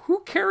 who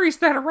carries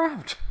that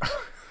around?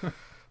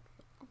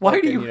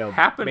 Why do you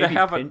happen to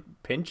have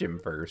pinch him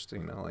first?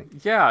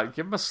 Yeah,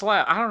 give him a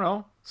slap. I don't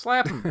know,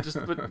 slap him.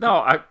 But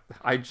no,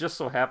 I just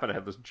so happen to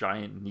have this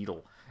giant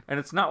needle. And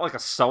it's not like a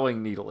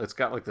sewing needle. It's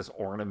got like this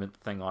ornament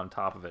thing on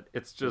top of it.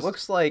 It's just... It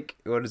looks like,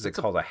 what is it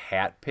called? A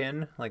hat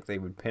pin? Like they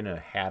would pin a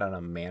hat on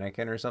a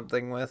mannequin or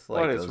something with?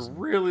 Like, but it's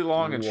really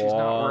long and she's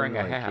not wearing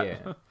a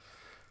hat.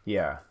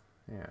 Yeah.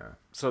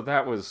 So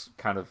that was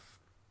kind of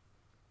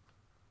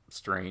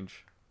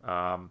strange.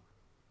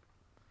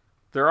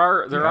 There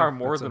are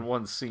more than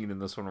one scene in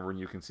this one where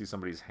you can see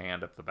somebody's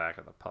hand up the back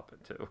of the puppet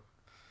too.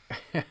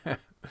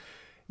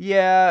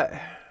 Yeah.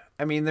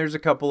 I mean, there's a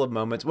couple of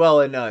moments.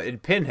 Well, in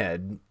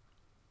Pinhead,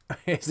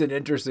 is an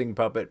interesting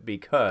puppet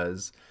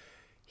because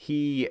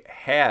he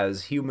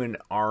has human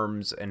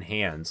arms and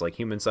hands, like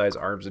human-sized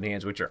arms and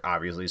hands, which are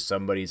obviously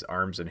somebody's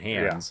arms and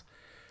hands,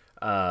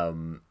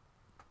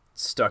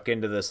 stuck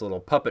into this little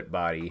puppet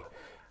body.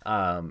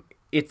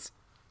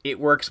 It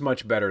works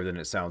much better than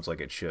it sounds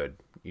like it should.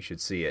 You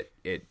should see it.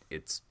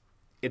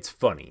 It's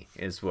funny,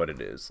 is what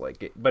it is.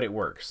 But it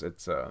works.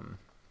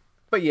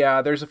 But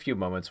yeah, there's a few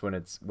moments when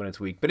it's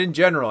weak. But in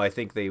general, I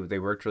think they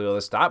worked really well.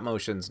 The stop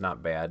motion's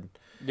not bad.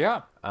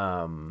 Yeah.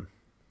 I've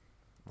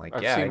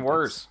seen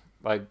worse.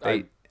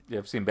 I've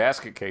seen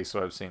Basket Case,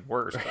 so I've seen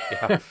worse. But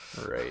yeah.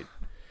 Right.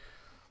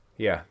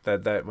 Yeah,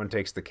 that one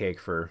takes the cake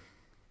for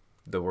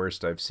the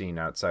worst I've seen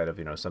outside of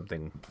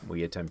something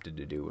we attempted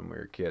to do when we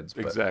were kids.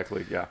 But,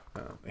 exactly. Yeah.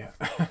 Yeah.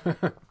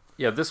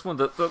 Yeah. This one,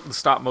 the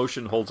stop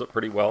motion holds up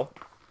pretty well.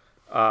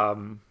 I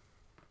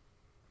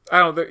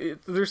don't know.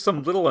 There's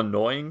some little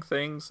annoying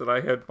things that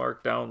I had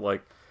marked down,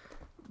 like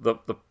the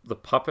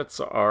puppets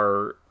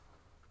are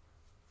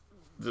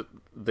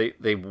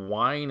they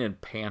whine and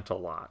pant a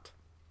lot.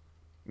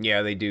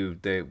 Yeah, they do.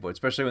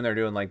 Especially when they're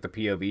doing like the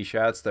POV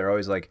shots, they're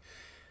always like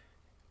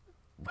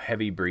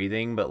heavy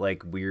breathing, but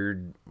like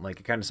weird. Like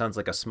it kind of sounds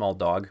like a small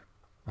dog.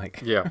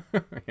 Like yeah,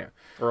 yeah,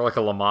 or like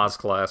a Lamaze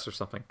class or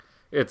something.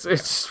 It's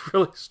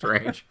really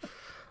strange.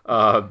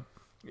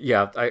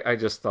 Yeah, I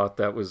just thought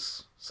that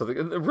was something.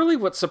 Really,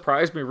 what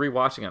surprised me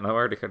rewatching it,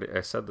 and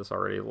I said this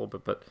already a little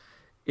bit, but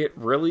it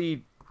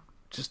really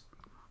just,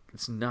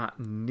 it's not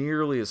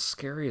nearly as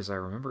scary as I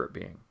remember it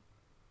being.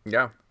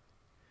 Yeah.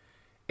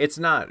 It's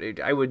not.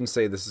 I wouldn't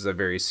say this is a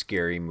very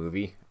scary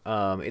movie.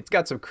 It's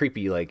got some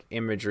creepy like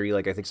imagery.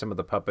 Like I think some of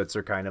the puppets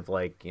are kind of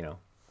like,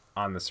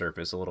 on the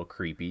surface a little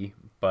creepy,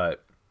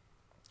 but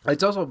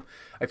it's also,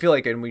 I feel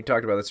like, and we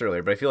talked about this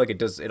earlier, but I feel like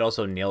it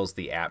also nails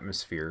the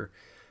atmosphere.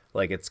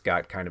 Like it's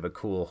got kind of a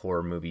cool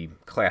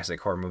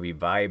classic horror movie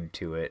vibe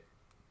to it.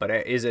 But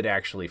is it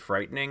actually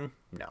frightening?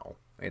 No,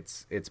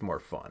 it's more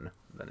fun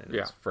than it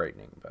is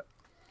frightening. But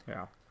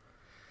yeah.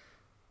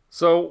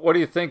 So what do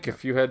you think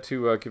if you had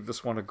to give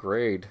this one a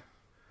grade?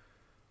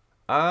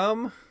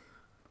 I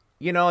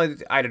you know,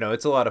 I don't know.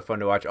 It's a lot of fun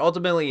to watch.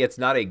 Ultimately, it's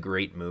not a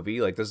great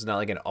movie. Like, this is not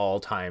like an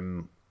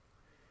all-time...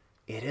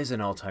 It is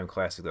an all-time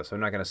classic, though, so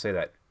I'm not going to say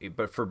that.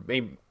 But for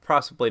maybe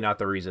possibly not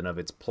the reason of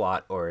its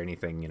plot or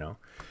anything, you know.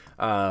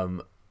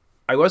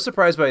 I was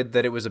surprised by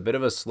that it was a bit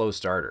of a slow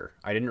starter.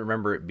 I didn't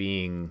remember it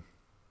being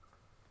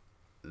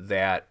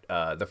that,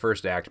 the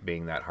first act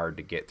being that hard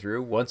to get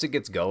through. Once it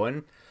gets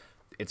going,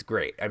 it's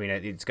great. I mean,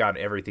 it's got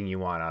everything you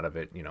want out of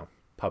it, you know,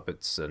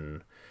 puppets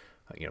and,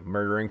 you know,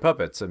 murdering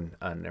puppets and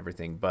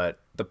everything. But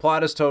the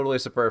plot is totally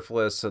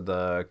superfluous. So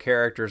the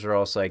characters are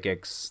all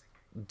psychics.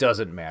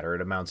 Doesn't matter. It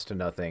amounts to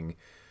nothing.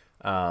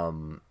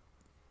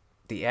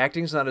 The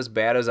acting's not as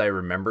bad as I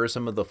remember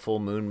some of the Full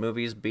Moon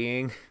movies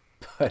being,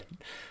 but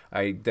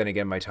then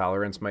again, my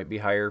tolerance might be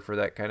higher for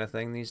that kind of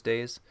thing these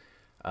days.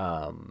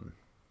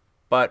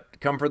 But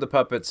come for the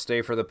puppets,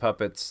 stay for the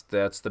puppets.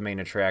 That's the main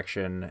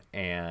attraction.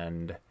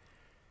 And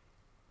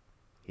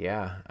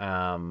yeah,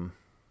 I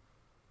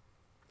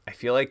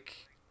feel like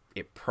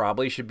it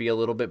probably should be a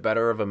little bit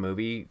better of a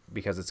movie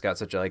because it's got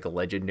such a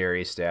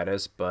legendary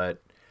status,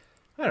 but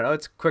I don't know.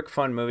 It's a quick,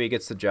 fun movie. It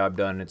gets the job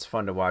done. It's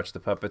fun to watch. The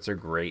puppets are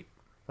great,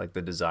 like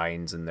the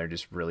designs, and they're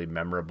just really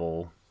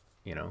memorable,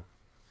 you know,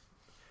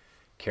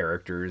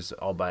 characters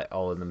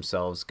all in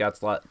themselves.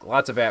 Got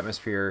lots of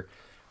atmosphere.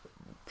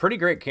 Pretty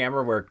great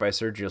camera work by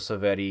Sergio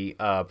Savetti.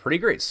 Pretty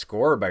great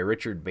score by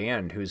Richard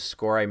Band, whose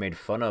score I made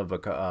fun of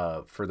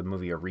for the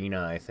movie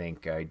Arena. I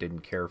think I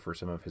didn't care for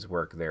some of his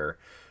work there,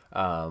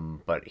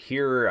 but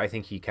here I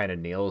think he kind of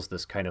nails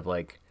this kind of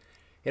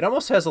it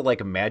almost has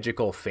a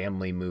magical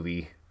family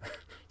movie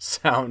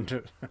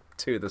sound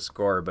to the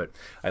score, but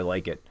I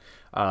like it.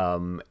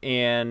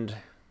 And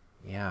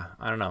yeah,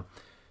 I don't know.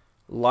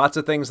 Lots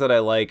of things that I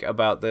like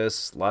about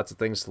this, lots of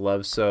things to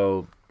love.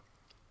 So,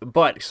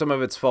 but some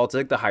of its faults, I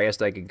think the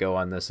highest I could go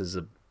on this is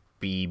a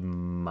B-.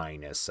 I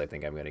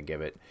think I'm going to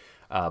give it.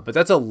 But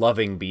that's a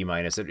loving B-.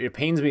 It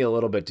pains me a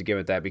little bit to give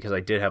it that because I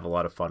did have a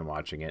lot of fun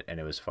watching it and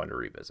it was fun to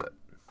revisit.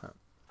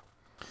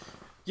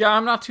 Yeah,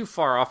 I'm not too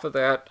far off of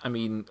that. I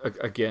mean,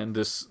 again,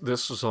 this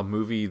was a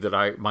movie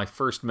that my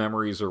first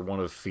memories are one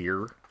of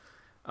fear,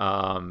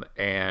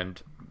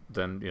 and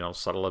then, you know,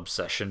 subtle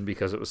obsession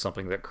because it was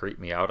something that creeped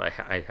me out.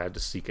 I had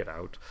to seek it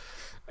out,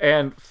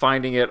 and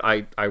finding it,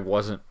 I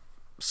wasn't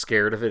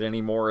scared of it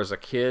anymore as a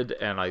kid,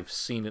 and I've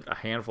seen it a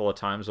handful of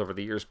times over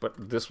the years, but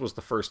this was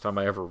the first time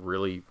I ever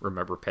really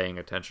remember paying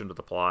attention to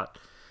the plot,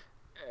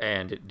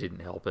 and it didn't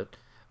help it.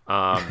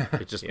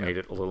 It just made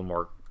it a little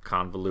more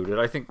convoluted.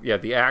 I think, yeah,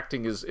 the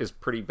acting is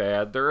pretty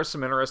bad. There are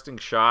some interesting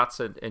shots,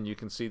 and you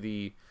can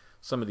see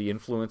some of the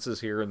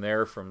influences here and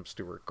there from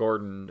Stuart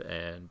Gordon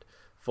and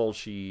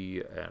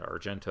Fulci and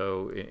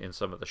Argento in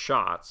some of the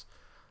shots.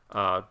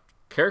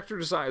 Character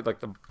design,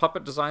 like the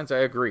puppet designs, I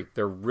agree.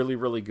 They're really,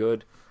 really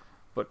good.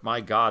 But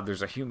my God,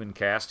 there's a human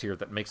cast here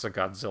that makes a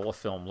Godzilla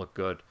film look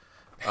good.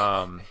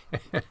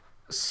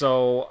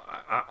 So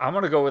I'm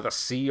going to go with a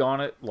C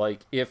on it.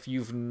 Like, if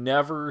you've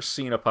never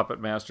seen a Puppet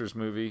Master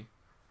movie,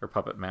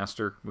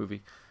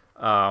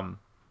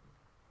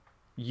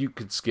 you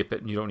could skip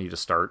it and you don't need to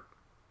start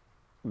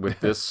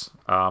with this.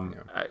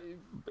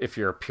 If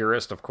you're a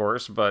purist, of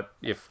course, but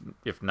if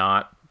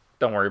not,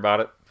 don't worry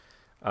about it.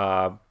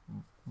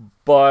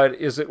 But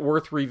is it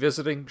worth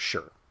revisiting?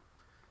 Sure.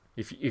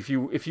 If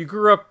you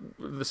grew up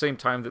the same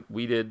time that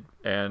we did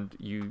and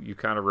you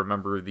kind of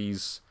remember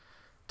these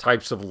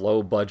types of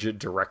low budget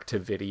direct to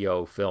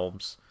video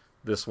films,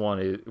 this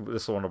one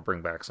will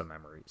bring back some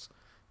memories,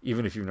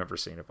 even if you've never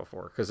seen it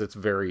before, because it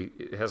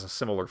has a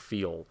similar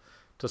feel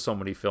to so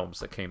many films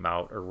that came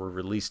out or were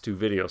released to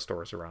video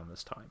stores around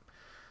this time.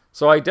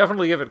 So I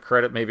definitely give it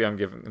credit. Maybe I'm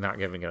not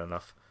giving it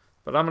enough,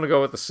 but I'm going to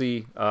go with the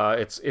C.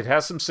 It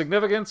has some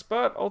significance,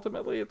 but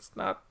ultimately it's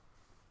not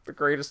the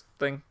greatest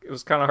thing. It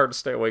was kind of hard to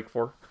stay awake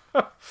for,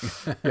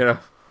 you know.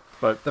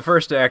 But the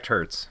first act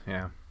hurts.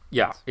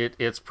 Yeah,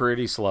 it's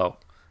pretty slow.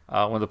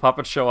 When the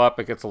puppets show up,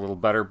 it gets a little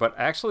better, but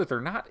actually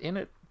they're not in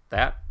it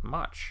that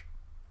much,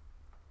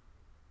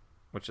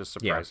 which is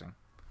surprising.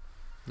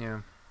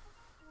 Yeah.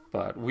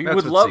 But That's would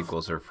what love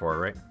sequels are for,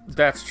 right?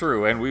 That's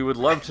true, and we would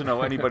love to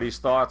know anybody's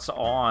thoughts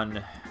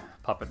on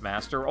Puppet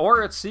Master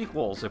or its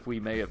sequels. If we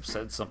may have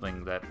said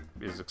something that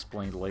is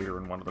explained later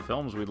in one of the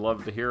films, we'd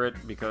love to hear it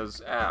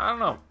because I don't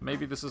know,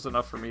 maybe this is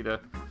enough for me to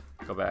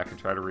go back and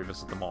try to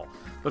revisit them all.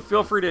 But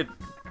feel free to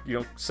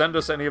send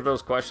us any of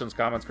those questions,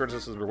 comments,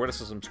 criticisms, or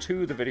witticisms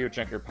to the Video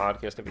Junkyard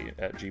Podcast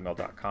at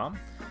gmail.com.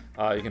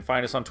 You can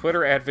find us on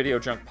Twitter at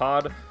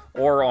VideoJunkPod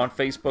or on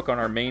Facebook on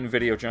our main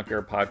Video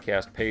Junkyard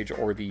Podcast page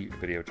or the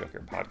Video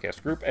Junkyard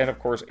Podcast group, and of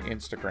course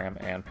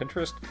Instagram and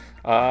Pinterest.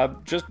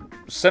 Just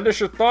send us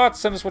your thoughts,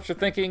 send us what you're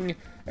thinking,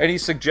 any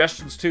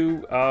suggestions to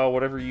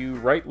whatever you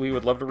write, we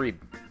would love to read.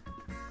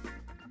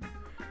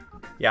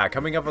 Yeah,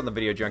 coming up on the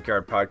Video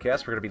Junkyard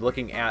Podcast, we're going to be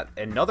looking at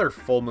another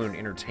Full Moon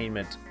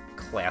Entertainment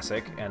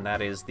classic, and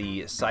that is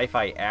the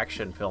sci-fi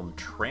action film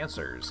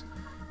Trancers,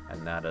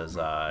 and that is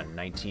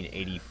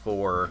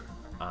 1984.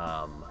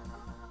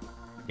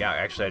 Yeah,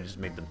 actually, I just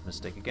made the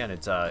mistake again.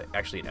 It's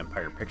actually an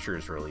Empire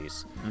Pictures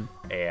release,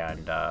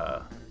 and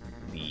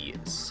the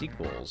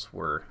sequels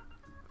were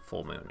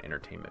Full Moon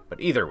Entertainment. But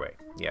either way,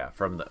 yeah,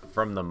 from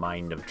the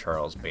mind of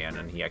Charles Band,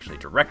 and he actually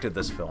directed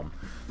this film.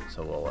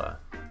 So we'll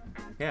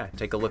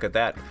take a look at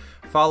that.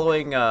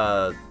 Following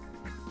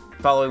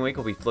week,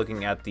 we'll be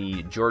looking at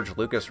the George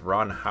Lucas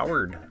Ron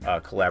Howard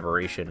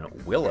collaboration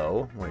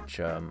Willow, which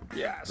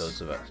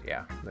those of us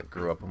that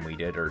grew up when we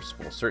did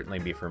will certainly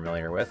be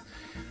familiar with.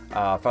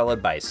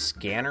 Followed by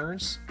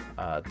Scanners,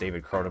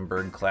 David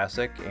Cronenberg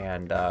classic,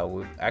 and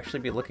we'll actually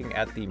be looking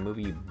at the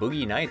movie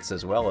Boogie Nights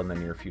as well in the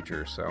near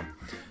future. So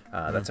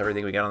that's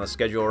everything we got on the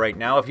schedule right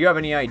now. If you have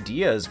any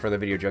ideas for the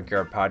Video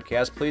Junkyard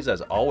podcast, please,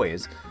 as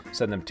always,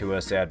 send them to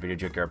us at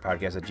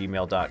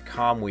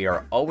videojunkyardpodcast@gmail.com. We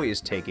are always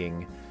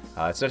taking...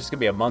 it's not just going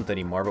to be a month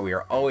anymore, but we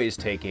are always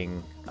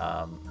taking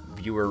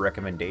viewer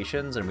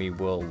recommendations, and we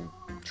will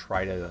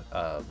try to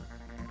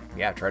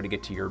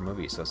get to your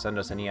movie. So send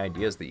us any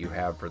ideas that you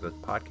have for the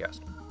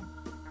podcast.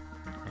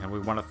 And we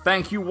want to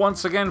thank you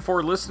once again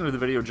for listening to the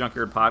Video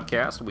Junkyard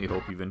podcast. We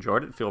hope you've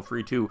enjoyed it. Feel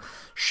free to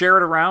share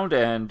it around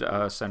and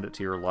send it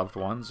to your loved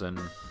ones, and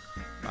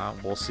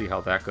we'll see how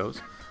that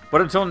goes.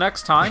 But until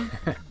next time,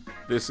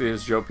 this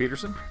is Joe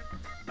Peterson.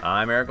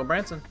 I'm Eric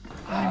Branson.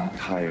 I'm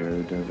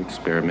tired of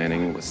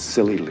experimenting with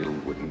silly little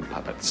wooden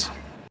puppets.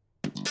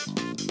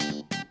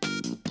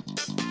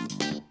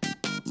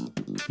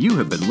 You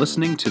have been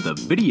listening to the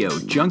Video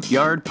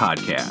Junkyard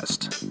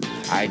podcast.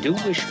 I do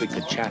wish we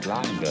could chat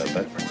longer,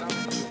 but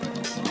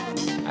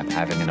I'm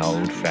having an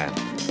old friend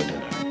for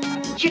dinner.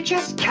 You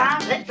just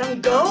can't let them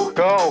go.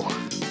 Go!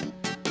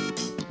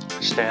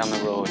 Stay on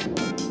the road.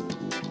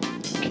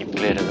 Keep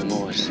clear to the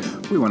moors.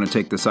 We want to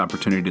take this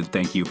opportunity to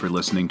thank you for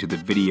listening to the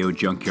Video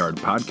Junkyard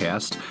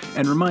podcast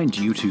and remind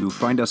you to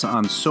find us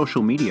on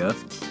social media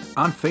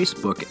on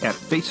Facebook at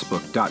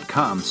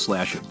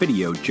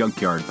facebook.com/Video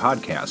Junkyard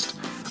Podcast,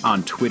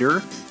 on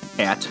Twitter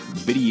at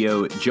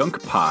Video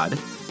Junk Pod,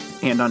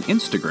 and on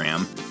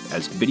Instagram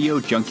as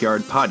Video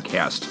Junkyard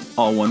Podcast,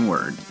 all one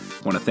word.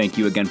 Want to thank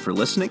you again for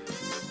listening,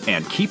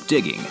 and keep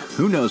digging.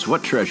 Who knows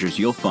what treasures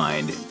you'll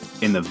find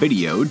in the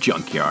Video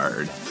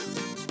Junkyard.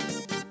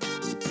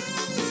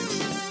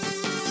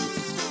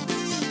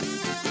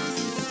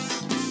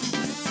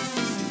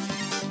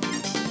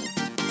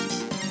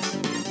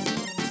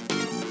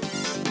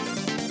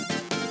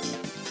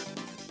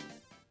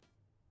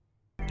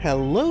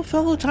 Hello,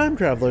 fellow time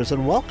travelers,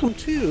 and welcome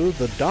to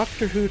the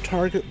Doctor Who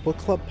Target Book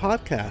Club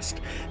podcast,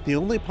 the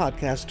only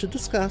podcast to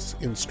discuss,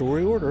 in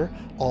story order,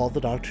 all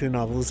the Doctor Who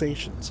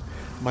novelizations.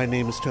 My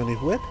name is Tony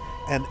Whitt,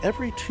 and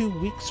every 2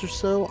 weeks or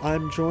so,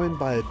 I'm joined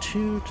by a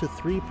 2 to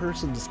 3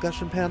 person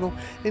discussion panel,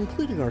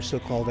 including our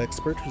so-called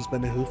expert who's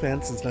been a Who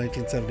fan since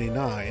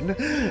 1979.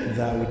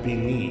 That would be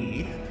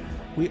me.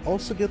 We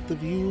also get the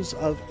views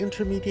of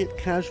intermediate,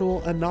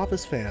 casual, and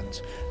novice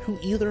fans who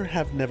either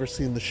have never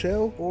seen the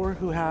show or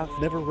who have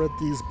never read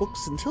these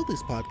books until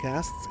these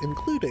podcasts,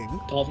 including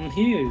Dalton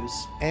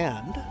Hughes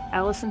and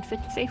Alison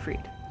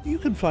Fitz-Seyfried. You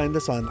can find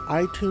us on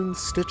iTunes,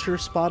 Stitcher,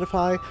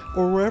 Spotify,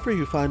 or wherever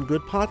you find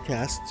good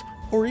podcasts,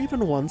 or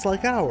even ones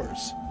like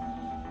ours.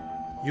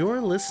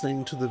 You're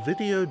listening to the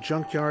Video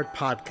Junkyard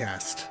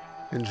podcast.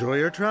 Enjoy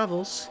your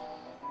travels.